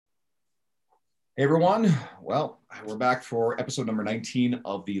Hey everyone. Well, we're back for episode number 19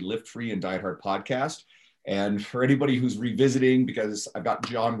 of the Lift Free and Diet Hard podcast. And for anybody who's revisiting, because I've got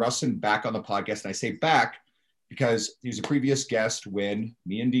John Russin back on the podcast, and I say back because he was a previous guest when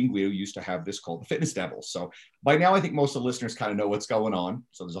me and Dean Guido used to have this called the Fitness Devils. So by now, I think most of the listeners kind of know what's going on.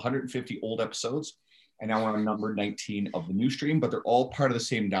 So there's 150 old episodes, and now we're on number 19 of the new stream, but they're all part of the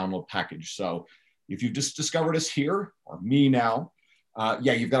same download package. So if you've just discovered us here, or me now,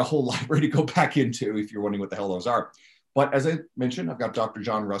 you've got a whole library to go back into if you're wondering what the hell those are. But as I mentioned, I've got Dr.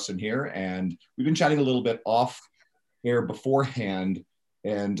 John Russin here, and we've been chatting a little bit off air beforehand.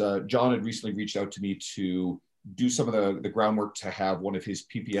 And John had recently reached out to me to do some of the groundwork to have one of his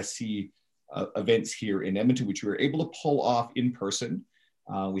PPSC events here in Edmonton, which we were able to pull off in person.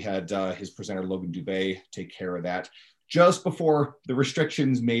 We had his presenter, Logan Dubé, take care of that just before the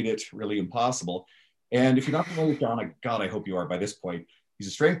restrictions made it really impossible. And if you're not familiar with John, I hope you are by this point. He's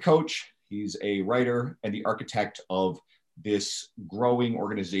a strength coach, he's a writer, and the architect of this growing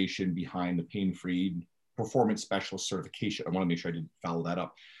organization behind the Pain-Free Performance Specialist certification. I want to make sure I didn't follow that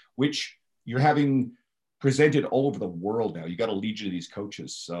up, which you're having presented all over the world now. You got a legion of these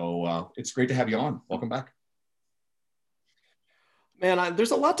coaches. So it's great to have you on. Welcome back. Man, there's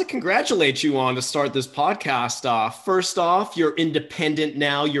a lot to congratulate you on to start this podcast off. First off, you're independent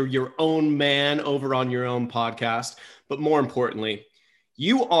now. You're your own man over on your own podcast. But more importantly,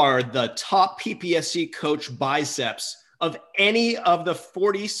 you are the top PPSC coach biceps of any of the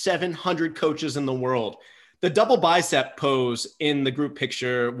 4,700 coaches in the world. The double bicep pose in the group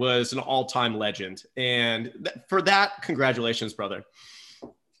picture was an all-time legend. And for that, congratulations, brother.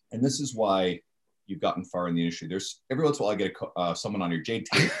 And this is why you've gotten far in the industry. There's every once in a while I get someone on your Jade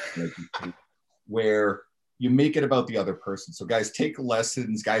tape where you make it about the other person. So guys, take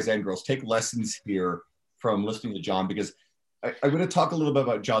lessons, guys and girls, take lessons here from listening to John, because I'm going to talk a little bit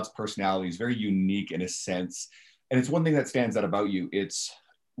about John's personality. He's very unique in a sense. And it's one thing that stands out about you. It's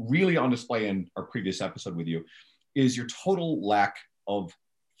really on display in our previous episode with you is your total lack of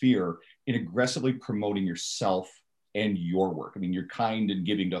fear in aggressively promoting yourself and your work. I mean, you're kind and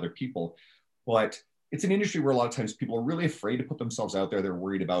giving to other people, but it's an industry where a lot of times people are really afraid to put themselves out there. They're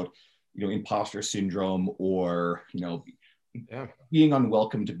worried about, imposter syndrome or, being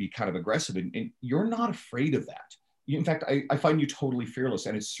unwelcome to be kind of aggressive. And you're not afraid of that. In fact, I find you totally fearless,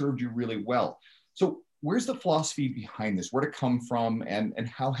 and it's served you really well. So where's the philosophy behind this? Where'd it come from, and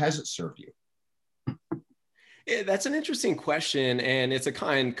how has it served you? Yeah, that's an interesting question. And it's a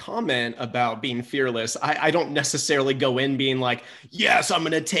kind comment about being fearless. I don't necessarily go in being like, yes, I'm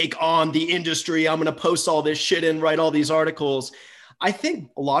going to take on the industry. I'm going to post all this shit and write all these articles. I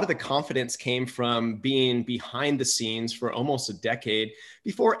think a lot of the confidence came from being behind the scenes for almost a decade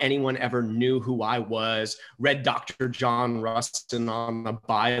before anyone ever knew who I was, read Dr. John Russin on a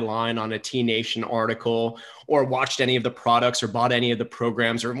byline on a T Nation article, or watched any of the products or bought any of the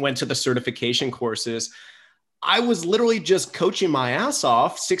programs or went to the certification courses. I was literally just coaching my ass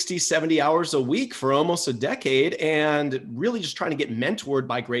off 60, 70 hours a week for almost a decade and really just trying to get mentored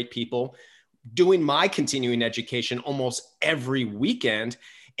by great people, doing my continuing education almost every weekend,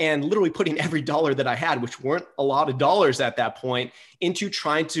 and literally putting every dollar that I had, which weren't a lot of dollars at that point, into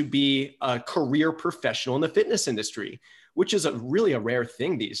trying to be a career professional in the fitness industry, which is really a rare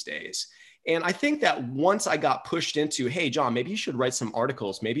thing these days. And I think that once I got pushed into, hey, John, maybe you should write some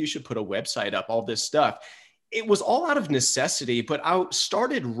articles, maybe you should put a website up, all this stuff. It was all out of necessity, but I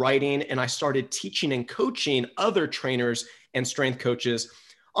started writing and I started teaching and coaching other trainers and strength coaches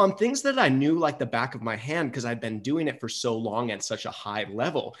on things that I knew like the back of my hand because I'd been doing it for so long at such a high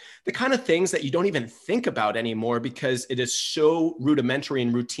level. The kind of things that you don't even think about anymore because it is so rudimentary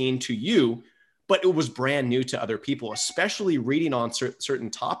and routine to you, but it was brand new to other people, especially reading on certain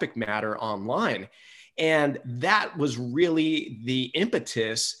topic matter online. And that was really the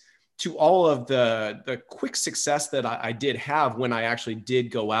impetus to all of the quick success that I did have when I actually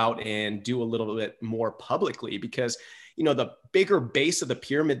did go out and do a little bit more publicly, because the bigger base of the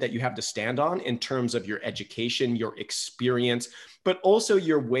pyramid that you have to stand on in terms of your education, your experience, but also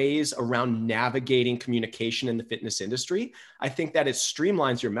your ways around navigating communication in the fitness industry, I think that it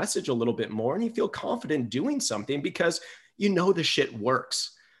streamlines your message a little bit more and you feel confident doing something because the shit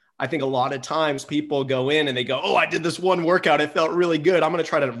works. I think a lot of times people go in and they go, oh, I did this one workout. It felt really good. I'm going to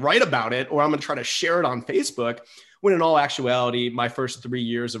try to write about it, or I'm going to try to share it on Facebook. When in all actuality, my first 3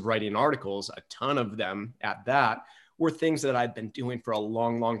 years of writing articles, a ton of them at that, were things that I'd been doing for a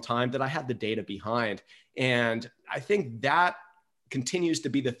long, long time that I had the data behind. And I think that continues to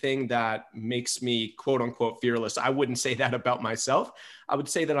be the thing that makes me quote unquote fearless. I wouldn't say that about myself. I would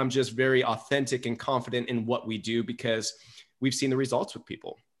say that I'm just very authentic and confident in what we do because we've seen the results with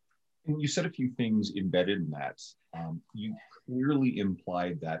people. And you said a few things embedded in that. You clearly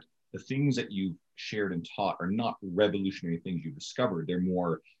implied that the things that you've shared and taught are not revolutionary things you've discovered. They're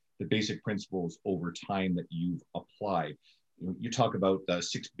more the basic principles over time that you've applied. You talk about the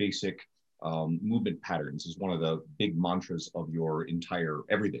six basic movement patterns is one of the big mantras of your entire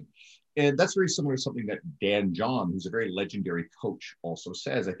everything. And that's very similar to something that Dan John, who's a very legendary coach, also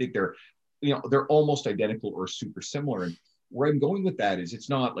says. I think they're almost identical or super similar. And where I'm going with that is it's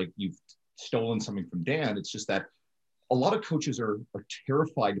not like you've stolen something from Dan. It's just that a lot of coaches are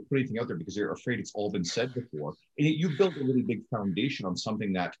terrified to put anything out there because they're afraid it's all been said before. And you built a really big foundation on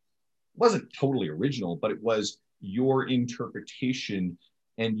something that wasn't totally original, but it was your interpretation,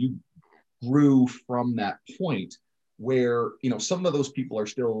 and you grew from that point where, some of those people are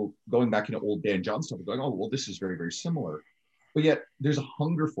still going back into old Dan John stuff and going, oh, well, this is very, very similar. But yet there's a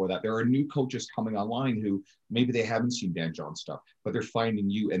hunger for that. There are new coaches coming online who maybe they haven't seen Dan John stuff, but they're finding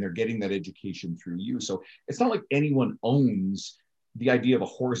you and they're getting that education through you. So it's not like anyone owns the idea of a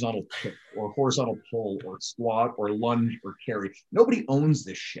horizontal kick or horizontal pull or squat or lunge or carry. Nobody owns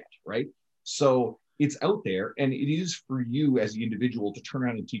this shit, right? So it's out there, and it is for you as the individual to turn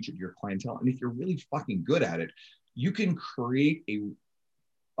around and teach it to your clientele. And if you're really fucking good at it, you can create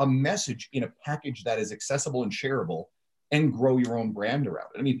a message in a package that is accessible and shareable and grow your own brand around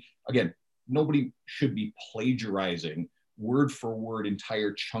it. I mean, again, nobody should be plagiarizing word for word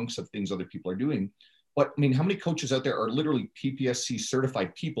entire chunks of things other people are doing. But I mean, how many coaches out there are literally PPSC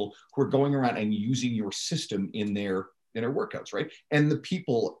certified people who are going around and using your system in their workouts, right? And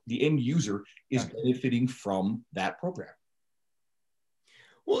the end user is benefiting from that program.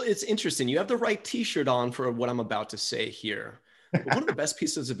 Well, it's interesting. You have the right t-shirt on for what I'm about to say here. But one of the best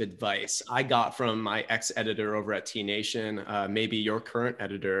pieces of advice I got from my ex-editor over at T Nation, maybe your current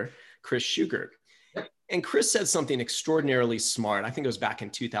editor, Chris Schugert. And Chris said something extraordinarily smart. I think it was back in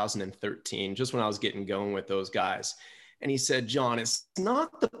 2013, just when I was getting going with those guys. And he said, John, it's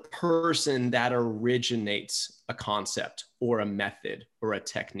not the person that originates a concept or a method or a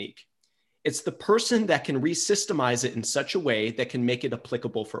technique. It's the person that can resystemize it in such a way that can make it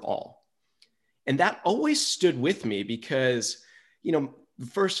applicable for all. And that always stood with me because, the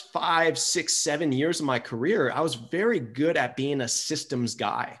first 5, 6, 7 years of my career, I was very good at being a systems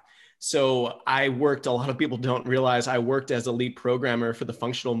guy. So a lot of people don't realize I worked as a lead programmer for the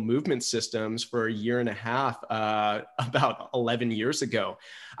functional movement systems for a year and a half, about 11 years ago.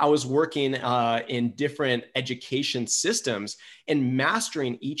 I was working in different education systems and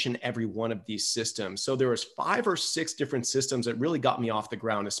mastering each and every one of these systems. So there was 5 or 6 different systems that really got me off the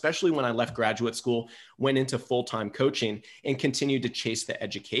ground, especially when I left graduate school, went into full-time coaching and continued to chase the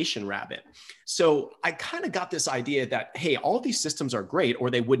education rabbit. So I kind of got this idea that, hey, all of these systems are great or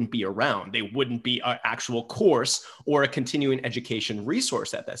they wouldn't be around. They wouldn't be an actual course or a continuing education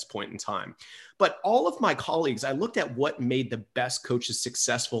resource at this point in time. But all of my colleagues, I looked at what made the best coaches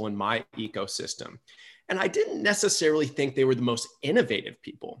successful in my ecosystem. And I didn't necessarily think they were the most innovative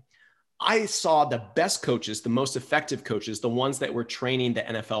people. I saw the best coaches, the most effective coaches, the ones that were training the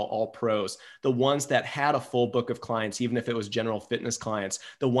NFL All Pros, the ones that had a full book of clients, even if it was general fitness clients,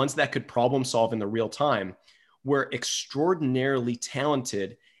 the ones that could problem solve in the real time, were extraordinarily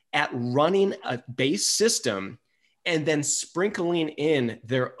talented at running a base system and then sprinkling in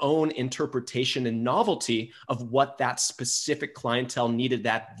their own interpretation and novelty of what that specific clientele needed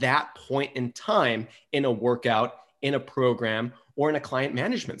at that point in time in a workout, in a program, or in a client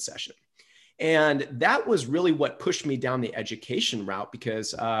management session. And that was really what pushed me down the education route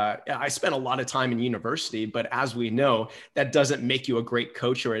because I spent a lot of time in university, but as we know, that doesn't make you a great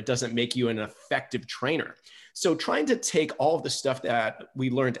coach or it doesn't make you an effective trainer. So trying to take all of the stuff that we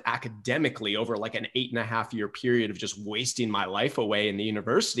learned academically over like an 8.5-year period of just wasting my life away in the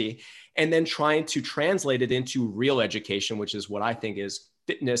university, and then trying to translate it into real education, which is what I think is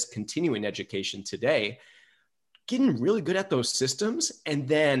fitness continuing education today, getting really good at those systems. And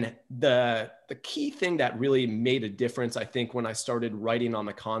then the key thing that really made a difference, I think, when I started writing on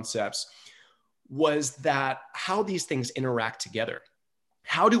the concepts was that how these things interact together.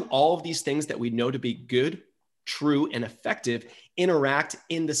 How do all of these things that we know to be good, true, and effective interact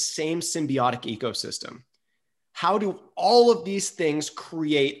in the same symbiotic ecosystem? How do all of these things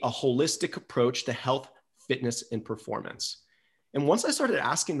create a holistic approach to health, fitness, and performance? And once I started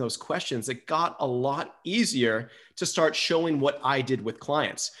asking those questions, it got a lot easier to start showing what I did with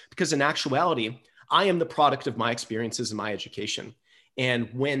clients. Because in actuality, I am the product of my experiences and my education. And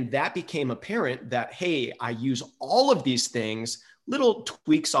when that became apparent that, hey, I use all of these things, little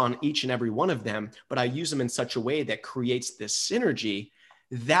tweaks on each and every one of them, but I use them in such a way that creates this synergy,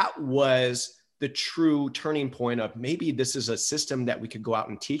 that was the true turning point of maybe this is a system that we could go out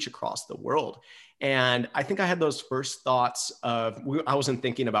and teach across the world. And I think I had those first thoughts of, I wasn't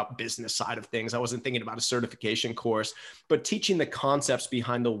thinking about business side of things. I wasn't thinking about a certification course, but teaching the concepts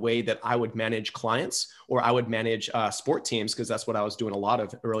behind the way that I would manage clients, or I would manage sport teams, because that's what I was doing a lot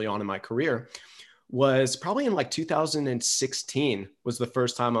of early on in my career. Was probably in like 2016 was the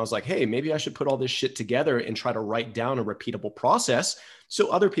first time I was like, hey, maybe I should put all this shit together and try to write down a repeatable process so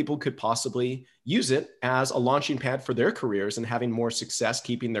other people could possibly use it as a launching pad for their careers and having more success,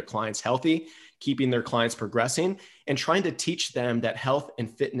 keeping their clients healthy, keeping their clients progressing, and trying to teach them that health and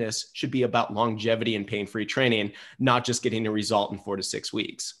fitness should be about longevity and pain-free training, not just getting a result in 4 to 6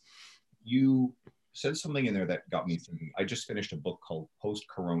 weeks. You said something in there that got me thinking. I just finished a book called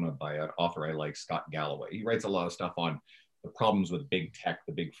Post-Corona by an author I like, Scott Galloway. He writes a lot of stuff on the problems with big tech,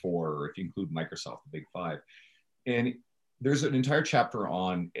 the big four, or if you include Microsoft, the big five. And there's an entire chapter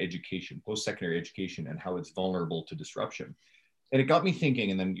on education, post-secondary education, and how it's vulnerable to disruption. And it got me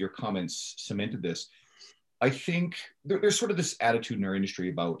thinking, and then your comments cemented this. I think there's sort of this attitude in our industry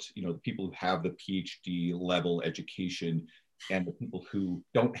about, the people who have the PhD level education and the people who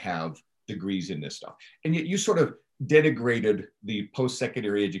don't have degrees in this stuff. And yet you sort of denigrated the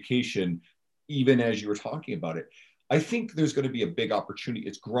post-secondary education even as you were talking about it. I think there's going to be a big opportunity.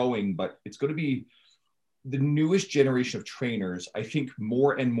 It's growing, but it's going to be the newest generation of trainers. I think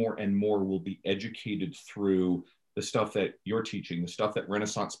more and more and more will be educated through the stuff that you're teaching, the stuff that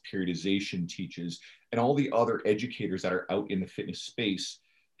Renaissance Periodization teaches, and all the other educators that are out in the fitness space,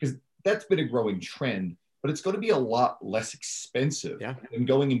 because that's been a growing trend. But it's going to be a lot less expensive than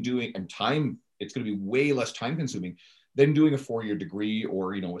going and doing, and time, it's going to be way less time consuming than doing a 4-year degree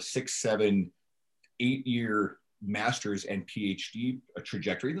or, a 6, 7, 8-year master's and PhD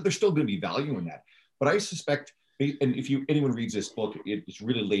trajectory. There's still going to be value in that. But I suspect, and if anyone reads this book, it's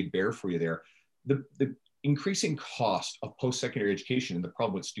really laid bare for you there, the increasing cost of post-secondary education and the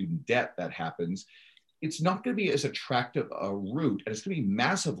problem with student debt that happens, it's not going to be as attractive a route, and it's going to be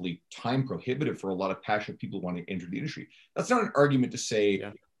massively time prohibitive for a lot of passionate people who want to enter the industry. That's not an argument to say,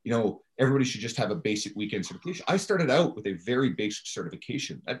 everybody should just have a basic weekend certification. I started out with a very basic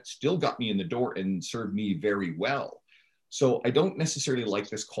certification that still got me in the door and served me very well. So I don't necessarily like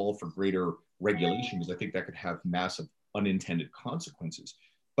this call for greater regulation, because I think that could have massive unintended consequences.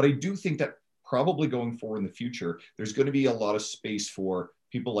 But I do think that probably going forward in the future, there's going to be a lot of space for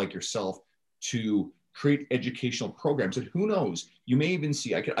people like yourself to create educational programs. And who knows, you may even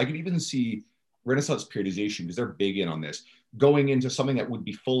see, I could even see Renaissance Periodization, because they're big in on this, going into something that would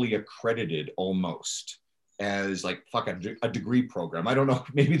be fully accredited almost as like a degree program. I don't know,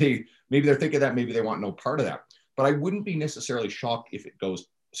 maybe they're thinking that, maybe they want no part of that. But I wouldn't be necessarily shocked if it goes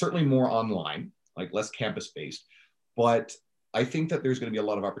certainly more online, like less campus-based. But I think that there's going to be a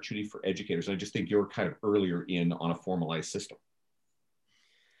lot of opportunity for educators. I just think you're kind of earlier in on a formalized system.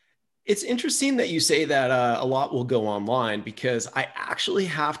 It's interesting that you say that a lot will go online, because I actually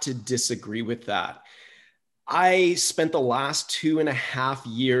have to disagree with that. I spent the last 2.5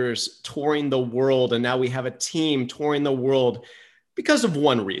 years touring the world, and now we have a team touring the world because of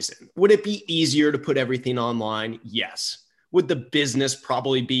one reason. Would it be easier to put everything online? Yes. Would the business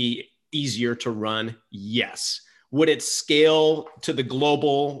probably be easier to run? Yes. Would it scale to the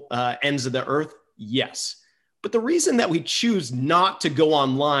global ends of the earth? Yes. But the reason that we choose not to go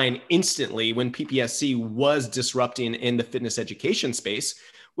online instantly when PPSC was disrupting in the fitness education space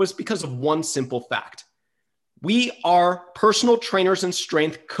was because of one simple fact. We are personal trainers and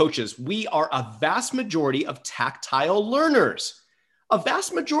strength coaches. We are a vast majority of tactile learners. A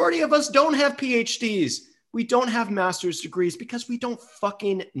vast majority of us don't have PhDs. We don't have master's degrees because we don't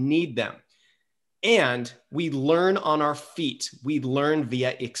fucking need them. And we learn on our feet. We learn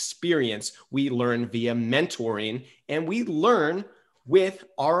via experience. We learn via mentoring, and we learn with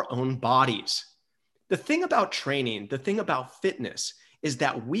our own bodies. The thing about training, the thing about fitness is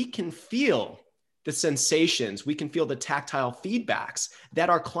that we can feel the sensations, we can feel the tactile feedbacks that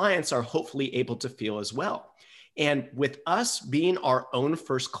our clients are hopefully able to feel as well. And with us being our own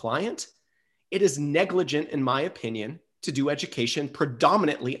first client, it is negligent, in my opinion, to do education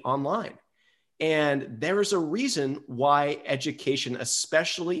predominantly online. And there is a reason why education,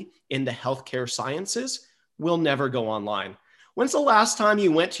 especially in the healthcare sciences, will never go online. When's the last time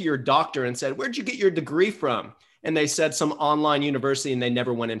you went to your doctor and said, "Where'd you get your degree from?" And they said some online university and they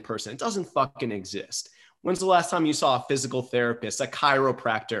never went in person? It doesn't fucking exist. When's the last time you saw a physical therapist, a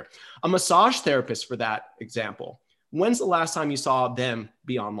chiropractor, a massage therapist, for that example? When's the last time you saw them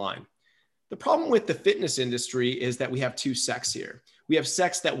be online? The problem with the fitness industry is that we have two sects here. We have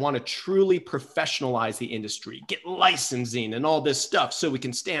sects that want to truly professionalize the industry, get licensing and all this stuff so we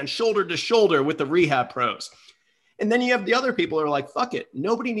can stand shoulder to shoulder with the rehab pros. And then you have the other people who are like, fuck it.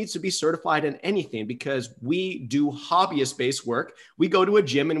 Nobody needs to be certified in anything because we do hobbyist-based work. We go to a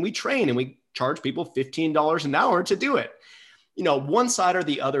gym and we train and we charge people $15 an hour to do it. You know, one side or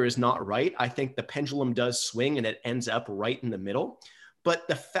the other is not right. I think the pendulum does swing and it ends up right in the middle. But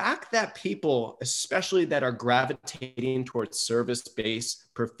the fact that people, especially that are gravitating towards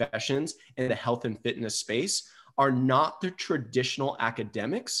service-based professions in the health and fitness space, are not the traditional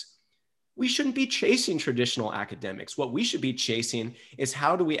academics, we shouldn't be chasing traditional academics. What we should be chasing is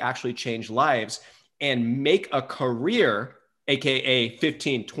how do we actually change lives and make a career, AKA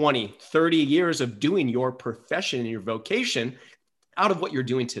 15, 20, 30 years of doing your profession and your vocation out of what you're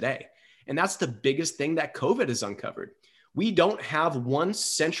doing today. And that's the biggest thing that COVID has uncovered. We don't have one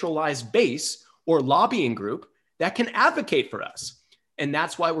centralized base or lobbying group that can advocate for us. And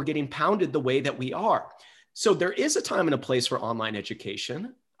that's why we're getting pounded the way that we are. So there is a time and a place for online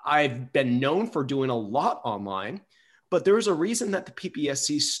education. I've been known for doing a lot online, but there is a reason that the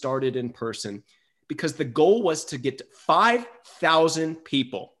PPSC started in person, because the goal was to get 5,000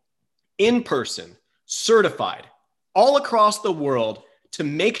 people in person, certified all across the world to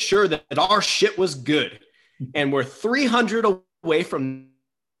make sure that our shit was good. And we're 300 away from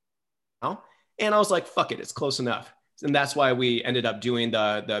now. And I was like, fuck it, it's close enough. And that's why we ended up doing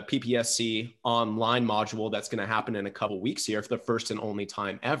the PPSC online module that's going to happen in a couple of weeks here for the first and only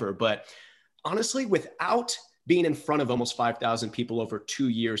time ever. But honestly, without being in front of almost 5,000 people over 2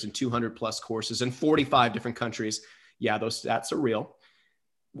 years and 200 plus courses in 45 different countries, yeah, those stats are real.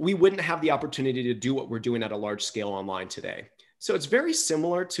 We wouldn't have the opportunity to do what we're doing at a large scale online today. So it's very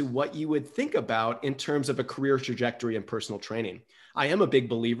similar to what you would think about in terms of a career trajectory in personal training. I am a big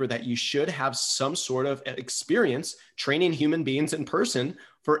believer that you should have some sort of experience training human beings in person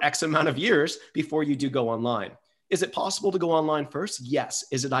for X amount of years before you do go online. Is it possible to go online first? Yes.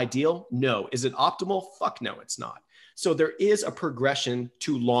 Is it ideal? No. Is it optimal? Fuck no, it's not. So there is a progression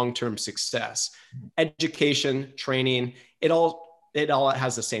to long-term success. Education, training, it all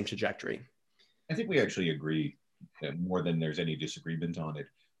has the same trajectory. I think we actually agree more than there's any disagreement on it.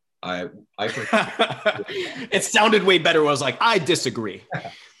 It sounded way better when I was like, I disagree.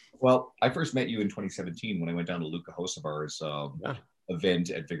 Well, I first met you in 2017 when I went down to Luca Hocevar's event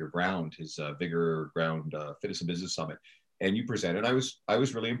at Vigor Ground, his Vigor Ground Fitness and Business Summit. And you presented. I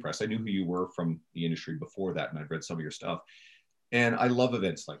was really impressed. I knew who you were from the industry before that, and I'd read some of your stuff. And I love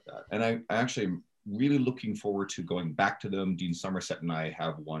events like that. And I actually am really looking forward to going back to them. Dean Somerset and I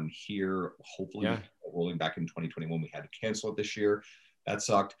have one here, hopefully rolling back in 2021. We had to cancel it this year. That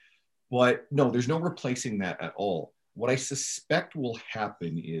sucked. But no, there's no replacing that at all. What I suspect will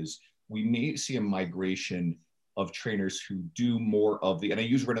happen is we may see a migration of trainers who do more of the, and I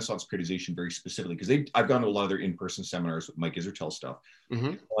use Renaissance periodization very specifically because I've gone to a lot of their in-person seminars with Mike Isertel stuff,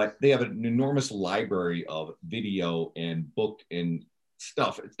 but they have an enormous library of video and book and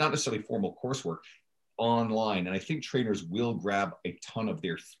stuff. It's not necessarily formal coursework online. And I think trainers will grab a ton of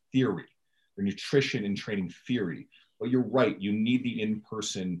their theory, their nutrition and training theory. But you're right, you need the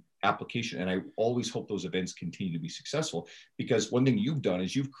in-person application. And I always hope those events continue to be successful, because one thing you've done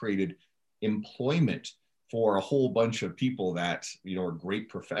is you've created employment for a whole bunch of people that, you know, are great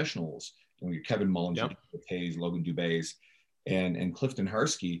professionals. You know, Kevin Mullins, Hayes, Logan Dubés, and Clifton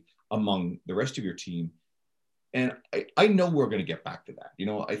Harsky, among the rest of your team. And I know we're going to get back to that. You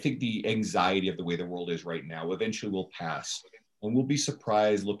know, I think the anxiety of the way the world is right now eventually will pass, and we'll be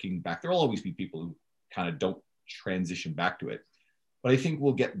surprised looking back. There'll always be people who kind of don't transition back to it. But I think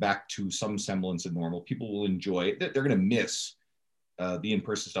we'll get back to some semblance of normal. People will enjoy it. They're going to miss the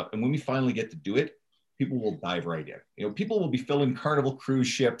in-person stuff. And when we finally get to do it, people will dive right in. You know, people will be filling Carnival cruise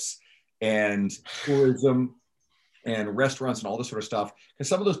ships and tourism and restaurants and all this sort of stuff, because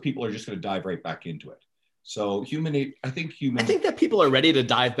some of those people are just going to dive right back into it. So I think that people are ready to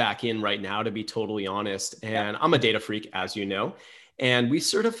dive back in right now, to be totally honest. And I'm a data freak, as you know, and we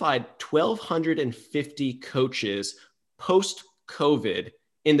certified 1,250 coaches post-COVID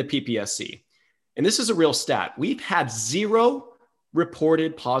in the PPSC. And this is a real stat. We've had 0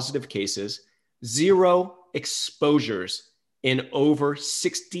 reported positive cases, 0 exposures in over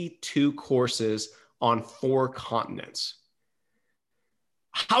 62 courses on 4 continents.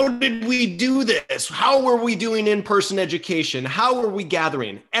 How did we do this? How were we doing in-person education? How were we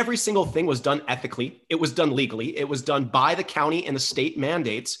gathering? Every single thing was done ethically. It was done legally. It was done by the county and the state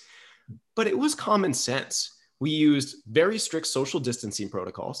mandates, but it was common sense. We used very strict social distancing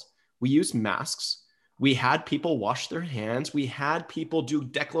protocols. We used masks. We had people wash their hands. We had people do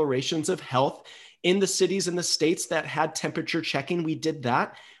declarations of health in the cities and the states that had temperature checking. We did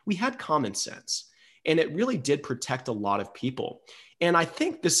that. We had common sense. And it really did protect a lot of people. And I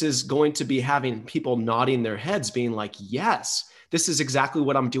think this is going to be having people nodding their heads, being like, yes, this is exactly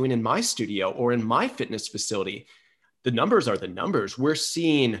what I'm doing in my studio or in my fitness facility. The numbers are the numbers. We're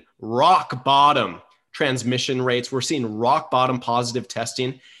seeing rock bottom transmission rates. We're seeing rock bottom positive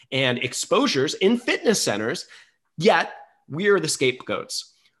testing and exposures in fitness centers, yet we are the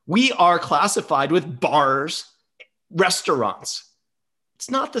scapegoats. We are classified with bars, restaurants.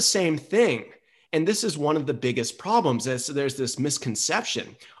 It's not the same thing. And this is one of the biggest problems is there's this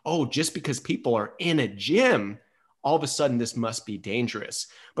misconception. Oh, just because people are in a gym, all of a sudden this must be dangerous.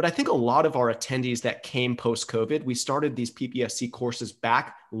 But I think a lot of our attendees that came post-COVID, we started these PPSC courses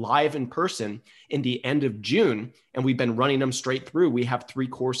back live in person in the end of June, and we've been running them straight through. We have 3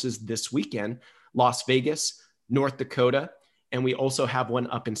 courses this weekend, Las Vegas, North Dakota, and we also have one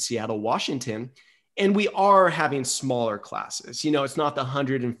up in Seattle, Washington. And we are having smaller classes. You know, it's not the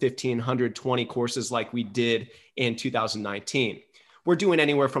 115, 120 courses like we did in 2019. We're doing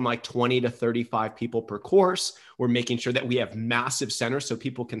anywhere from like 20 to 35 people per course. We're making sure that we have massive centers so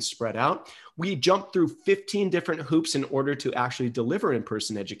people can spread out. We jump through 15 different hoops in order to actually deliver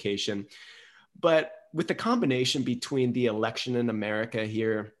in-person education. But with the combination between the election in America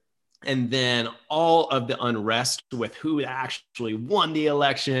here and then all of the unrest with who actually won the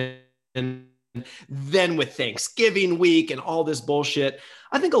election, and then with Thanksgiving week and all this bullshit,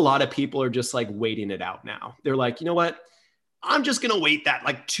 I think a lot of people are just like waiting it out now. They're like, you know what? I'm just going to wait that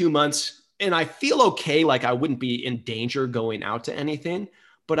like 2 months. And I feel okay. Like I wouldn't be in danger going out to anything.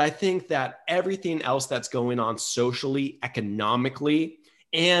 But I think that everything else that's going on socially, economically,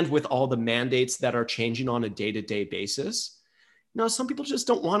 and with all the mandates that are changing on a day-to-day basis, you know, some people just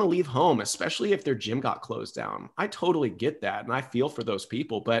don't want to leave home, especially if their gym got closed down. I totally get that. And I feel for those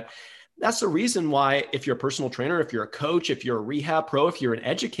people. But that's the reason why if you're a personal trainer, if you're a coach, if you're a rehab pro, if you're an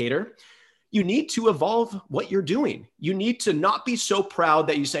educator, you need to evolve what you're doing. You need to not be so proud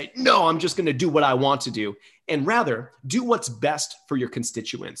that you say, no, I'm just going to do what I want to do. And rather do what's best for your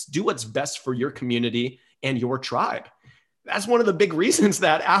constituents, do what's best for your community and your tribe. That's one of the big reasons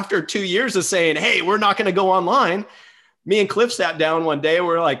that after 2 years of saying, hey, we're not going to go online, me and Cliff sat down one day.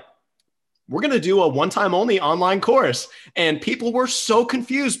 We're like, we're going to do a one-time only online course. And people were so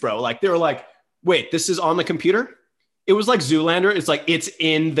confused, bro. Like they were like, wait, this is on the computer? It was like Zoolander. It's like, it's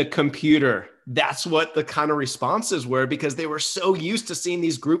in the computer. That's what the kind of responses were because they were so used to seeing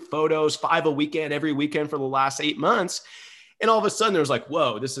these group photos 5 a weekend, every weekend for the last 8 months. And all of a sudden there was like,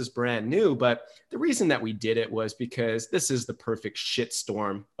 whoa, this is brand new. But the reason that we did it was because this is the perfect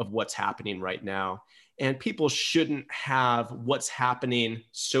shitstorm of what's happening right now. And people shouldn't have what's happening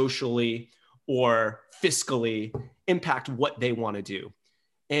socially or fiscally impact what they want to do.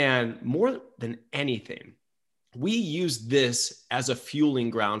 And more than anything, we use this as a fueling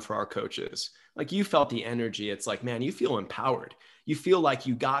ground for our coaches. Like you felt the energy. It's like, man, you feel empowered. You feel like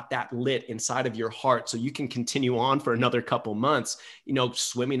you got that lit inside of your heart so you can continue on for another couple months, you know,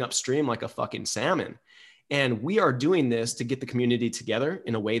 swimming upstream like a fucking salmon. And we are doing this to get the community together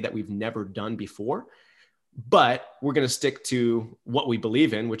in a way that we've never done before. But we're going to stick to what we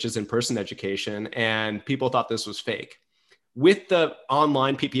believe in, which is in-person education. And people thought this was fake. With the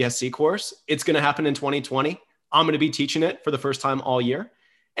online PPSC course, it's going to happen in 2020. I'm going to be teaching it for the first time all year.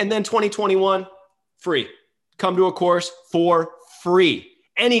 And then 2021, free. Come to a course for free.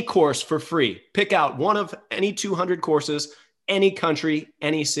 Any course for free. Pick out one of any 200 courses, any country,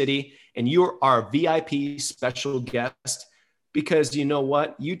 any city, and you're our VIP special guest because you know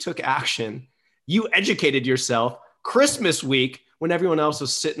what? You took action. You educated yourself Christmas week when everyone else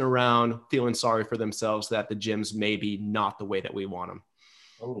was sitting around feeling sorry for themselves that the gyms may be not the way that we want them.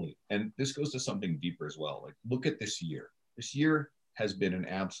 Totally. And this goes to something deeper as well. Like, look at this year. This year has been an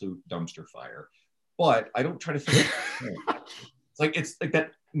absolute dumpster fire. But I don't try to think. It's like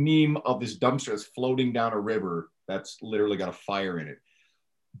that meme of this dumpster that's floating down a river that's literally got a fire in it.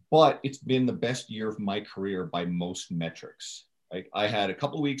 But it's been the best year of my career by most metrics. Like I had a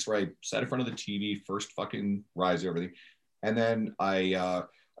couple of weeks where I sat in front of the TV, first fucking rise and everything. And then I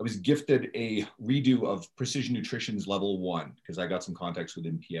was gifted a redo of Precision Nutrition's level 1 because I got some contacts with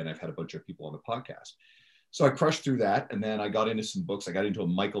NPN. I've had a bunch of people on the podcast. So I crushed through that. And then I got into some books. I got into a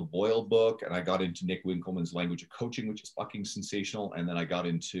Michael Boyle book and I got into Nick Winkelman's Language of Coaching, which is fucking sensational. And then I got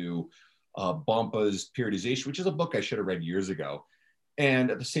into Bompa's Periodization, which is a book I should have read years ago.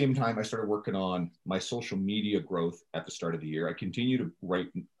 And at the same time, I started working on my social media growth at the start of the year. I continue to write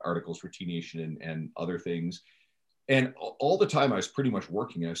articles for T Nation and other things. And all the time I was pretty much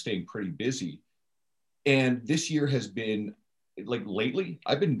working and I was staying pretty busy. And this year has been like lately,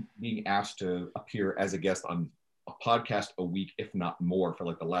 I've been being asked to appear as a guest on a podcast a week, if not more, for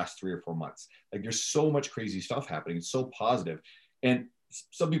like the last 3 or 4 months. Like there's so much crazy stuff happening. It's so positive. And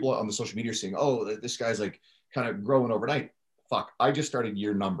some people on the social media are saying, oh, this guy's like kind of growing overnight. Fuck, I just started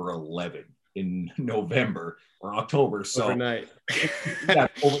year number 11 in November or October. So overnight. yeah,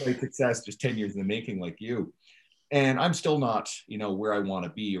 overnight success, just 10 years in the making, like you. And I'm still not, where I want to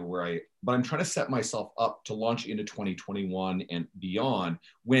be but I'm trying to set myself up to launch into 2021 and beyond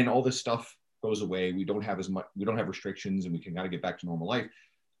when all this stuff goes away. We don't have restrictions and we can kind of get back to normal life.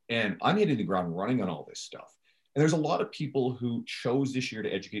 And I'm hitting the ground running on all this stuff. And there's a lot of people who chose this year to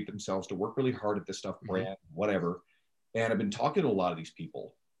educate themselves, to work really hard at this stuff, brand, whatever. And I've been talking to a lot of these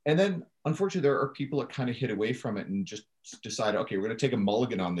people. And then unfortunately, there are people that kind of hit away from it and just decide, okay, we're going to take a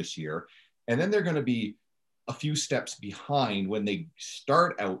mulligan on this year. And then they're going to be a few steps behind when they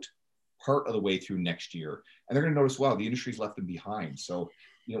start out part of the way through next year. And they're going to notice, wow, the industry's left them behind. So,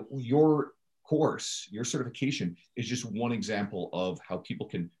 your course, your certification is just one example of how people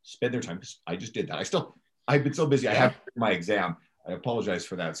can spend their time. I just did that. I've been so busy. I have my exam. I apologize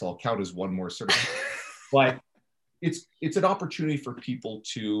for that. So I'll count as one more certification. But it's an opportunity for people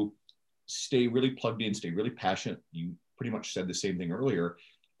to stay really plugged in, stay really passionate. You pretty much said the same thing earlier,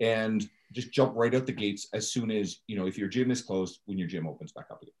 and just jump right out the gates as soon as, if your gym is closed, when your gym opens back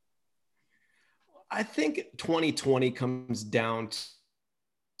up again. I think 2020 comes down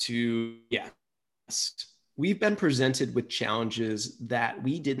to, yes, we've been presented with challenges that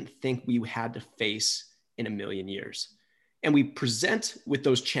we didn't think we had to face in a million years. And we present with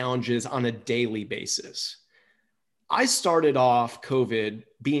those challenges on a daily basis. I started off COVID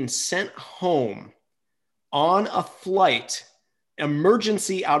being sent home on a flight,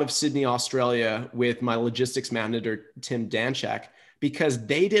 emergency out of Sydney, Australia, with my logistics manager, Tim Danchak, because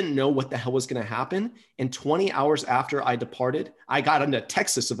they didn't know what the hell was going to happen. And 20 hours after I departed, I got into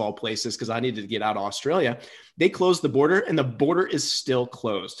Texas of all places because I needed to get out of Australia. They closed the border and the border is still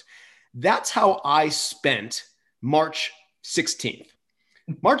closed. That's how I spent March 16th.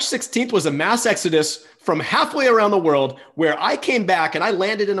 March 16th was a mass exodus from halfway around the world where I came back and I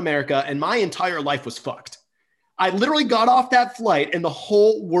landed in America and my entire life was fucked. I literally got off that flight and the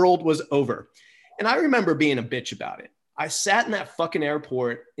whole world was over. And I remember being a bitch about it. I sat in that fucking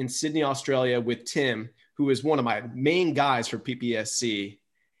airport in Sydney, Australia with Tim, who is one of my main guys for PPSC.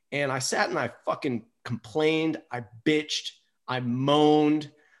 And I sat and I fucking complained. I bitched. I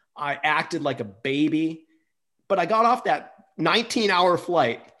moaned. I acted like a baby. But I got off that 19-hour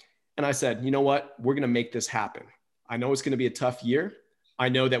flight and I said, you know what? We're going to make this happen. I know it's going to be a tough year. I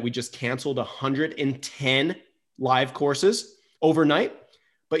know that we just canceled 110 live courses overnight,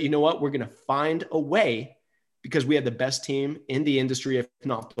 but you know what? We're going to find a way because we have the best team in the industry, if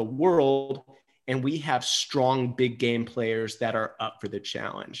not the world. And we have strong big game players that are up for the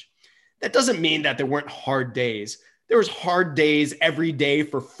challenge. That doesn't mean that there weren't hard days. There was hard days every day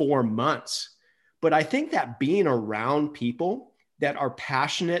for 4 months. But I think that being around people that are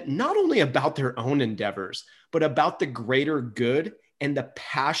passionate, not only about their own endeavors, but about the greater good and the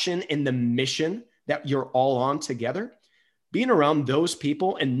passion and the mission that you're all on together, being around those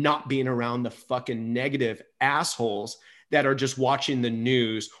people and not being around the fucking negative assholes that are just watching the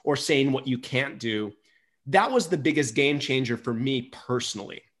news or saying what you can't do. That was the biggest game changer for me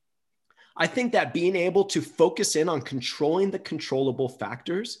personally. I think that being able to focus in on controlling the controllable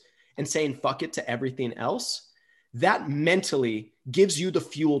factors and saying fuck it to everything else, that mentally gives you the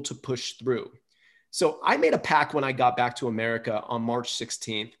fuel to push through. So I made a pact when I got back to America on March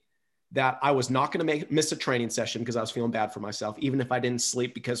 16th that I was not going to miss a training session because I was feeling bad for myself, even if I didn't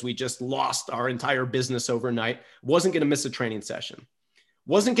sleep because we just lost our entire business overnight. Wasn't going to miss a training session.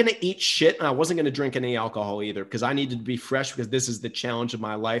 Wasn't going to eat shit, and I wasn't going to drink any alcohol either because I needed to be fresh because this is the challenge of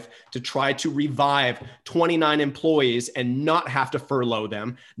my life, to try to revive 29 employees and not have to furlough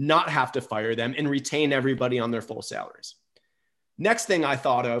them, not have to fire them, and retain everybody on their full salaries. Next thing I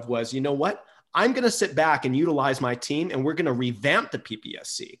thought of was, you know what? I'm going to sit back and utilize my team, and we're going to revamp the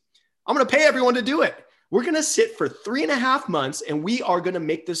PPSC. I'm going to pay everyone to do it. We're going to sit for 3.5 months, and we are going to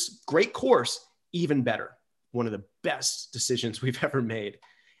make this great course even better. One of the best decisions we've ever made.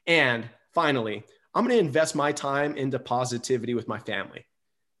 And finally, I'm going to invest my time into positivity with my family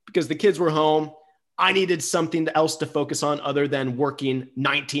because the kids were home. I needed something else to focus on other than working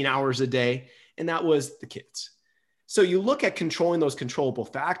 19 hours a day. And that was the kids. So you look at controlling those controllable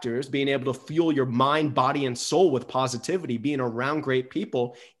factors, being able to fuel your mind, body, and soul with positivity, being around great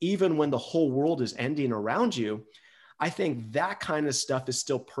people, even when the whole world is ending around you. I think that kind of stuff is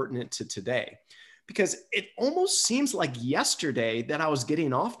still pertinent to today. Because it almost seems like yesterday that I was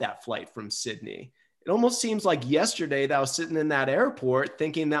getting off that flight from Sydney. It almost seems like yesterday that I was sitting in that airport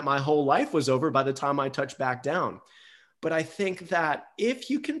thinking that my whole life was over by the time I touched back down. But I think that if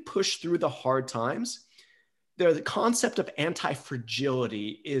you can push through the hard times, the concept of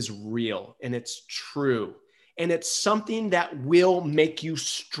anti-fragility is real and it's true. And it's something that will make you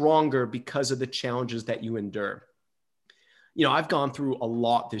stronger because of the challenges that you endure. You know, I've gone through a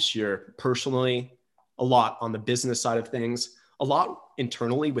lot this year personally, a lot on the business side of things, a lot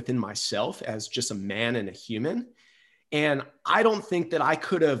internally within myself as just a man and a human. And I don't think that I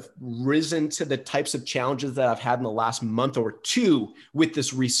could have risen to the types of challenges that I've had in the last month or two with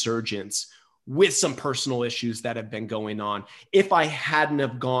this resurgence, with some personal issues that have been going on, if I hadn't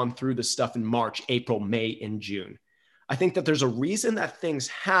have gone through the stuff in March, April, May, and June. I think that there's a reason that things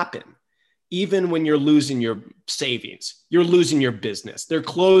happen. Even when you're losing your savings, you're losing your business, they're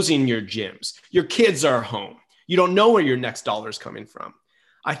closing your gyms, your kids are home. You don't know where your next dollar is coming from.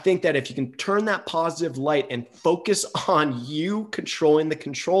 I think that if you can turn that positive light and focus on you controlling the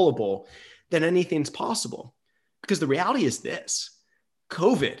controllable, then anything's possible. Because the reality is this,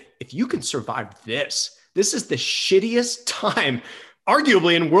 COVID, if you can survive this is the shittiest time,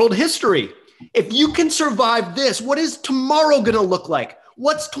 arguably in world history. If you can survive this, what is tomorrow going to look like?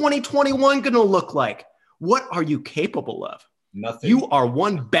 What's 2021 going to look like? What are you capable of? Nothing. You are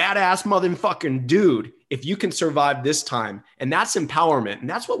one badass motherfucking dude if you can survive this time. And that's empowerment. And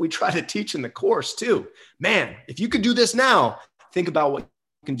that's what we try to teach in the course too. Man, if you could do this now, think about what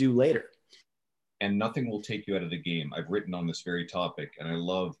you can do later. And nothing will take you out of the game. I've written on this very topic, and I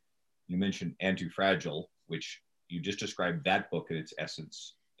love, you mentioned Anti-Fragile, which you just described that book in its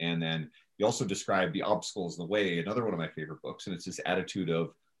essence. And then you also described The Obstacles in the Way, another one of my favorite books. And it's this attitude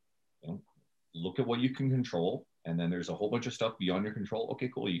of, you know, look at what you can control. And then there's a whole bunch of stuff beyond your control. Okay,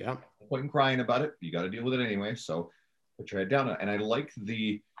 cool. You no point in crying about it. You got to deal with it anyway. So put your head down. And I like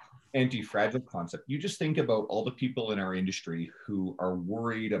the anti-fragile concept. You just think about all the people in our industry who are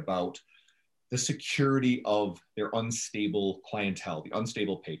worried about the security of their unstable clientele, the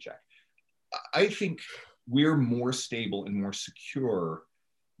unstable paycheck. I think we're more stable and more secure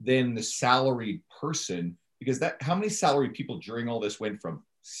than the salaried person, because how many salaried people during all this went from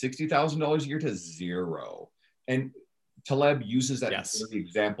 $60,000 a year to zero? And Taleb uses that very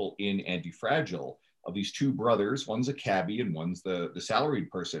example in Anti-Fragile of these two brothers. One's a cabbie and one's the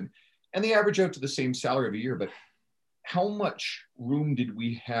salaried person. And they average out to the same salary every year. But how much room did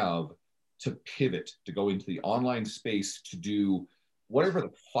we have to pivot, to go into the online space, to do whatever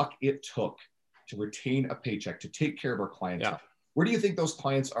the fuck it took to retain a paycheck, to take care of our clients? Yeah. Where do you think those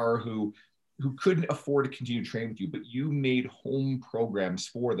clients are who couldn't afford to continue to train with you, but you made home programs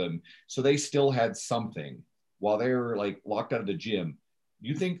for them so they still had something while they were like locked out of the gym? Do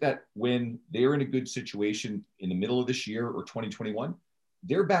you think that when they're in a good situation in the middle of this year or 2021,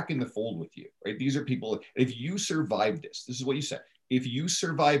 they're back in the fold with you, right? These are people, if you survive this is what you said. If you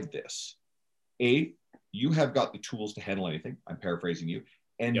survive this, A, you have got the tools to handle anything. I'm paraphrasing you.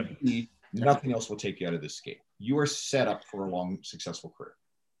 And B, nothing else will take you out of this game. You are set up for a long, successful career.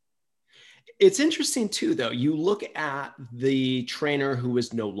 It's interesting too, though. You look at the trainer who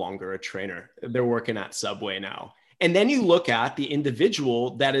is no longer a trainer. They're working at Subway now. And then you look at the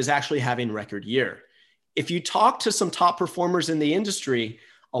individual that is actually having record year. If you talk to some top performers in the industry,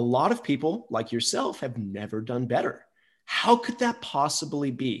 a lot of people like yourself have never done better. How could that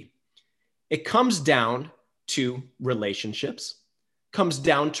possibly be? It comes down to relationships, comes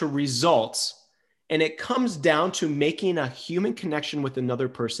down to results, and it comes down to making a human connection with another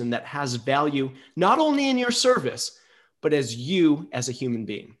person that has value, not only in your service, but as you as a human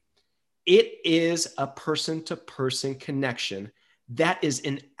being. It is a person-to-person connection that is,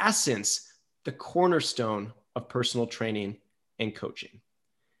 in essence, the cornerstone of personal training and coaching.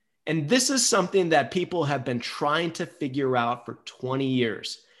 And this is something that people have been trying to figure out for 20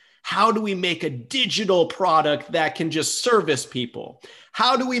 years. How do we make a digital product that can just service people?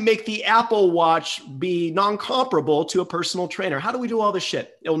 How do we make the Apple Watch be non-comparable to a personal trainer? How do we do all this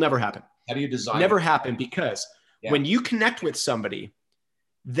shit? It will never happen. How do you design Never happen, because when you connect with somebody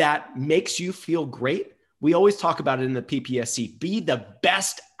that makes you feel great, we always talk about it in the PPSC, be the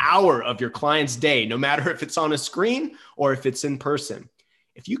best hour of your client's day, no matter if it's on a screen or if it's in person.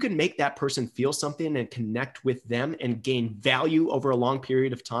 If you can make that person feel something and connect with them and gain value over a long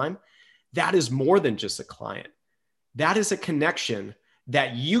period of time, that is more than just a client. That is a connection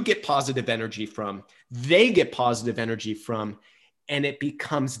that you get positive energy from, they get positive energy from, and it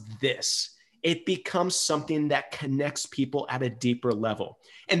becomes this. It becomes something that connects people at a deeper level.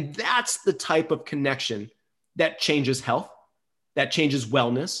 And that's the type of connection that changes health, that changes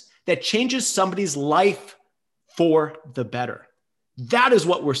wellness, that changes somebody's life for the better. That is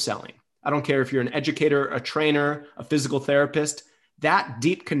what we're selling. I don't care if you're an educator, a trainer, a physical therapist, that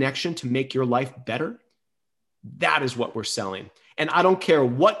deep connection to make your life better, that is what we're selling. And I don't care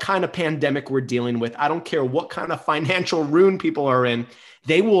what kind of pandemic we're dealing with. I don't care what kind of financial ruin people are in.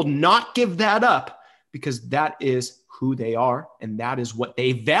 They will not give that up because that is who they are. And that is what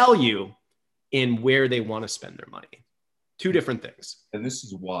they value in where they want to spend their money. Two different things. And this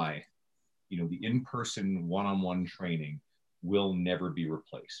is why, the in-person one-on-one training will never be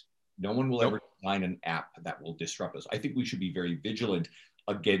replaced. No one will ever design an app that will disrupt us. I think we should be very vigilant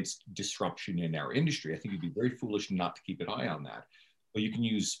against disruption in our industry. I think you'd be very foolish not to keep an eye on that. But you can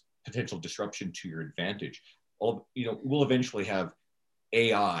use potential disruption to your advantage. We'll eventually have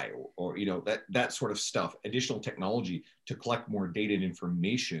AI or that sort of stuff, additional technology to collect more data and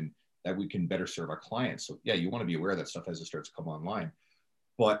information that we can better serve our clients. So yeah, you want to be aware of that stuff as it starts to come online.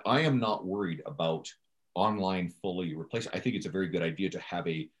 But I am not worried about online fully replacing. I think it's a very good idea to have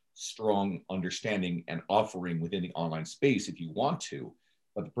a strong understanding and offering within the online space if you want to.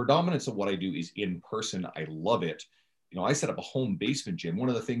 But the predominance of what I do is in person. I love it. I set up a home basement gym. One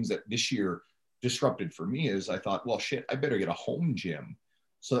of the things that this year disrupted for me is I thought, well, shit, I better get a home gym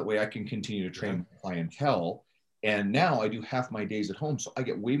so that way I can continue to train clientele. And now I do half my days at home. So I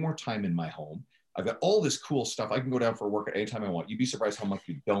get way more time in my home. I've got all this cool stuff. I can go down for a workout anytime I want. You'd be surprised how much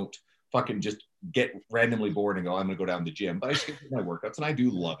you don't fucking just get randomly bored and go, I'm going to go down to the gym. But I just get to my workouts and I do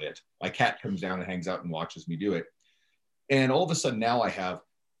love it. My cat comes down and hangs out and watches me do it. And all of a sudden now I have,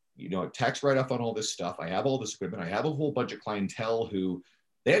 a tax write-off on all this stuff. I have all this equipment. I have a whole bunch of clientele who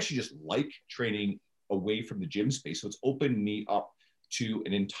they actually just like training away from the gym space. So it's opened me up to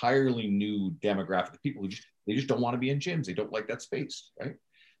an entirely new demographic of people who they just don't want to be in gyms. They don't like that space, right?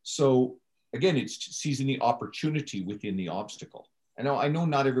 So again, it's seizing the opportunity within the obstacle. I know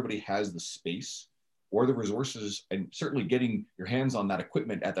not everybody has the space or the resources, and certainly getting your hands on that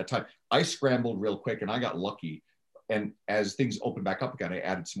equipment at that time. I scrambled real quick and I got lucky. And as things opened back up again, I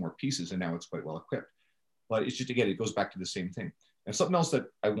added some more pieces and now it's quite well equipped. But it's just, again, it goes back to the same thing. And something else that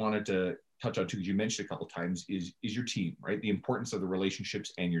I wanted to touch on too, because you mentioned a couple of times, is your team, right? The importance of the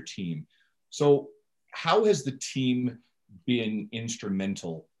relationships and your team. So how has the team been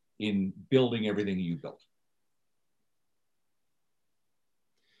instrumental in building everything you built?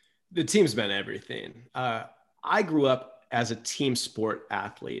 The team's been everything. I grew up as a team sport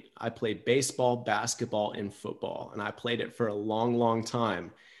athlete. I played baseball, basketball, and football, and I played it for a long, long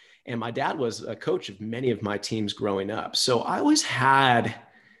time. And my dad was a coach of many of my teams growing up. So I always had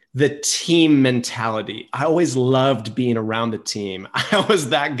the team mentality. I always loved being around the team. I was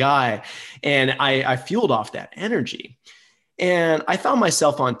that guy, and I fueled off that energy. And I found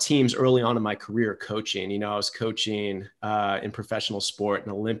myself on teams early on in my career coaching. I was coaching in professional sport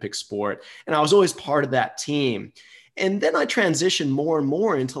and Olympic sport, and I was always part of that team. And then I transitioned more and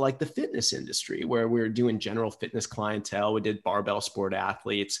more into like the fitness industry where we were doing general fitness clientele. We did barbell sport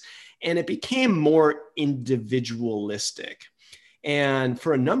athletes, and it became more individualistic. And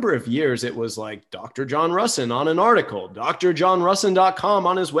for a number of years, it was like Dr. John Russin on an article, drjohnrussin.com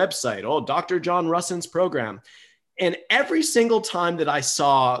on his website, Dr. John Russin's program. And every single time that I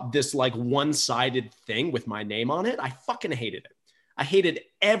saw this like one-sided thing with my name on it, I fucking hated it. I hated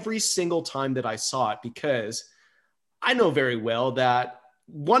every single time that I saw it because I know very well that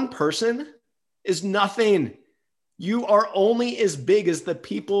one person is nothing. You are only as big as the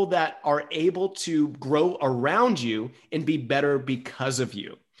people that are able to grow around you and be better because of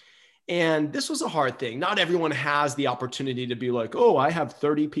you. And this was a hard thing. Not everyone has the opportunity to be like, I have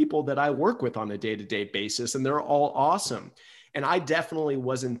 30 people that I work with on a day-to-day basis, and they're all awesome. And I definitely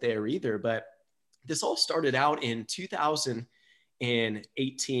wasn't there either. But this all started out in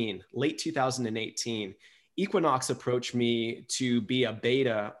 2018, late 2018. Equinox approached me to be a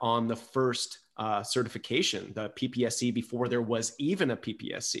beta on the first certification, the PPSC, before there was even a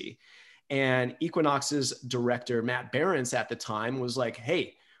PPSC. And Equinox's director, Matt Behrens, at the time was like,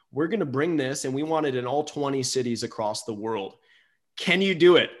 hey, we're going to bring this, and we want it in all 20 cities across the world. Can you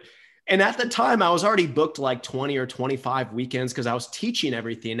do it? And at the time, I was already booked like 20 or 25 weekends because I was teaching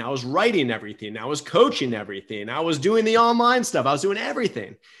everything. I was writing everything. I was coaching everything. I was doing the online stuff. I was doing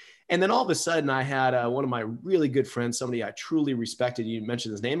everything. And then all of a sudden, I had one of my really good friends, somebody I truly respected. You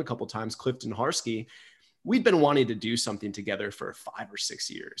mentioned his name a couple of times, Clifton Harsky. We'd been wanting to do something together for 5 or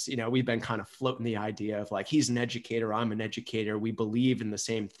 6 years. We've been kind of floating the idea of like, he's an educator, I'm an educator. We believe in the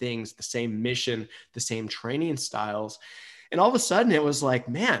same things, the same mission, the same training styles. And all of a sudden, it was like,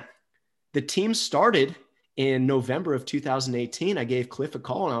 man, the team started in November of 2018. I gave Cliff a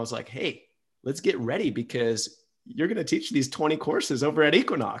call and I was like, hey, let's get ready because you're going to teach these 20 courses over at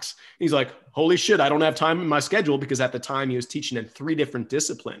Equinox. He's like, holy shit, I don't have time in my schedule, because at the time he was teaching in 3 different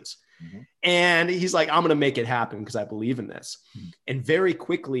disciplines. Mm-hmm. And he's like, I'm going to make it happen because I believe in this. Mm-hmm. And very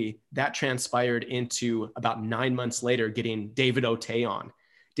quickly that transpired into about 9 months later, getting David Otey on.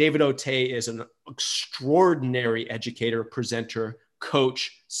 David Otey is an extraordinary educator, presenter,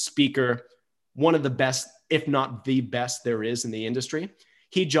 coach, speaker, one of the best, if not the best there is in the industry.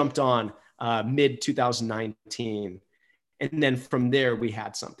 He jumped on mid 2019. And then from there, we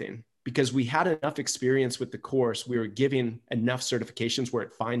had something, because we had enough experience with the course. We were giving enough certifications where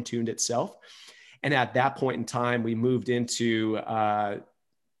it fine-tuned itself. And at that point in time, we moved into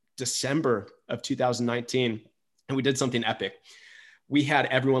December of 2019, and we did something epic. We had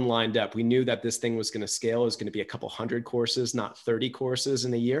everyone lined up. We knew that this thing was going to scale. It was going to be a couple hundred courses, not 30 courses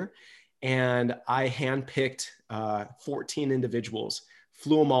in a year. And I handpicked 14 individuals,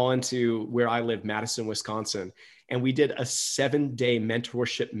 flew them all into where I live, Madison, Wisconsin. And we did a 7-day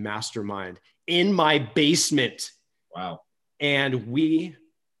mentorship mastermind in my basement. Wow. And we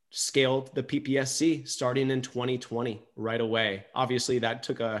scaled the PPSC starting in 2020 right away. Obviously, that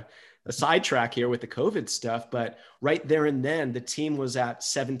took a sidetrack here with the COVID stuff, but right there and then the team was at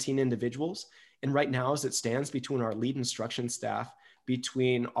 17 individuals. And right now, as it stands, between our lead instruction staff,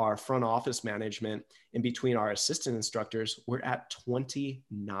 between our front office management, and between our assistant instructors, we're at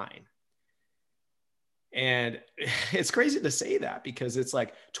 29. And it's crazy to say that, because it's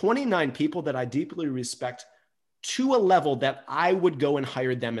like 29 people that I deeply respect to a level that I would go and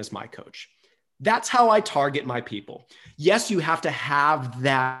hire them as my coach. That's how I target my people. Yes, you have to have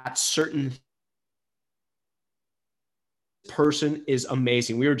that certain person is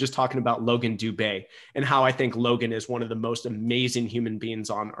amazing. We were just talking about Logan Dubé and how I think Logan is one of the most amazing human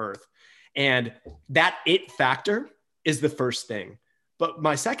beings on earth. And that it factor is the first thing. But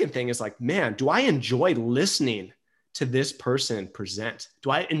my second thing is like, man, do I enjoy listening to this person present?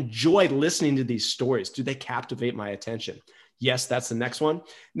 Do I enjoy listening to these stories? Do they captivate my attention? Yes, that's the next one.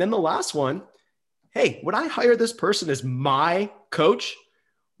 And then the last one, hey, would I hire this person as my coach?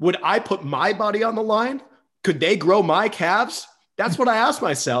 Would I put my body on the line? Could they grow my calves? That's what I ask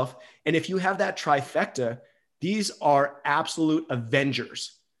myself. And if you have that trifecta, these are absolute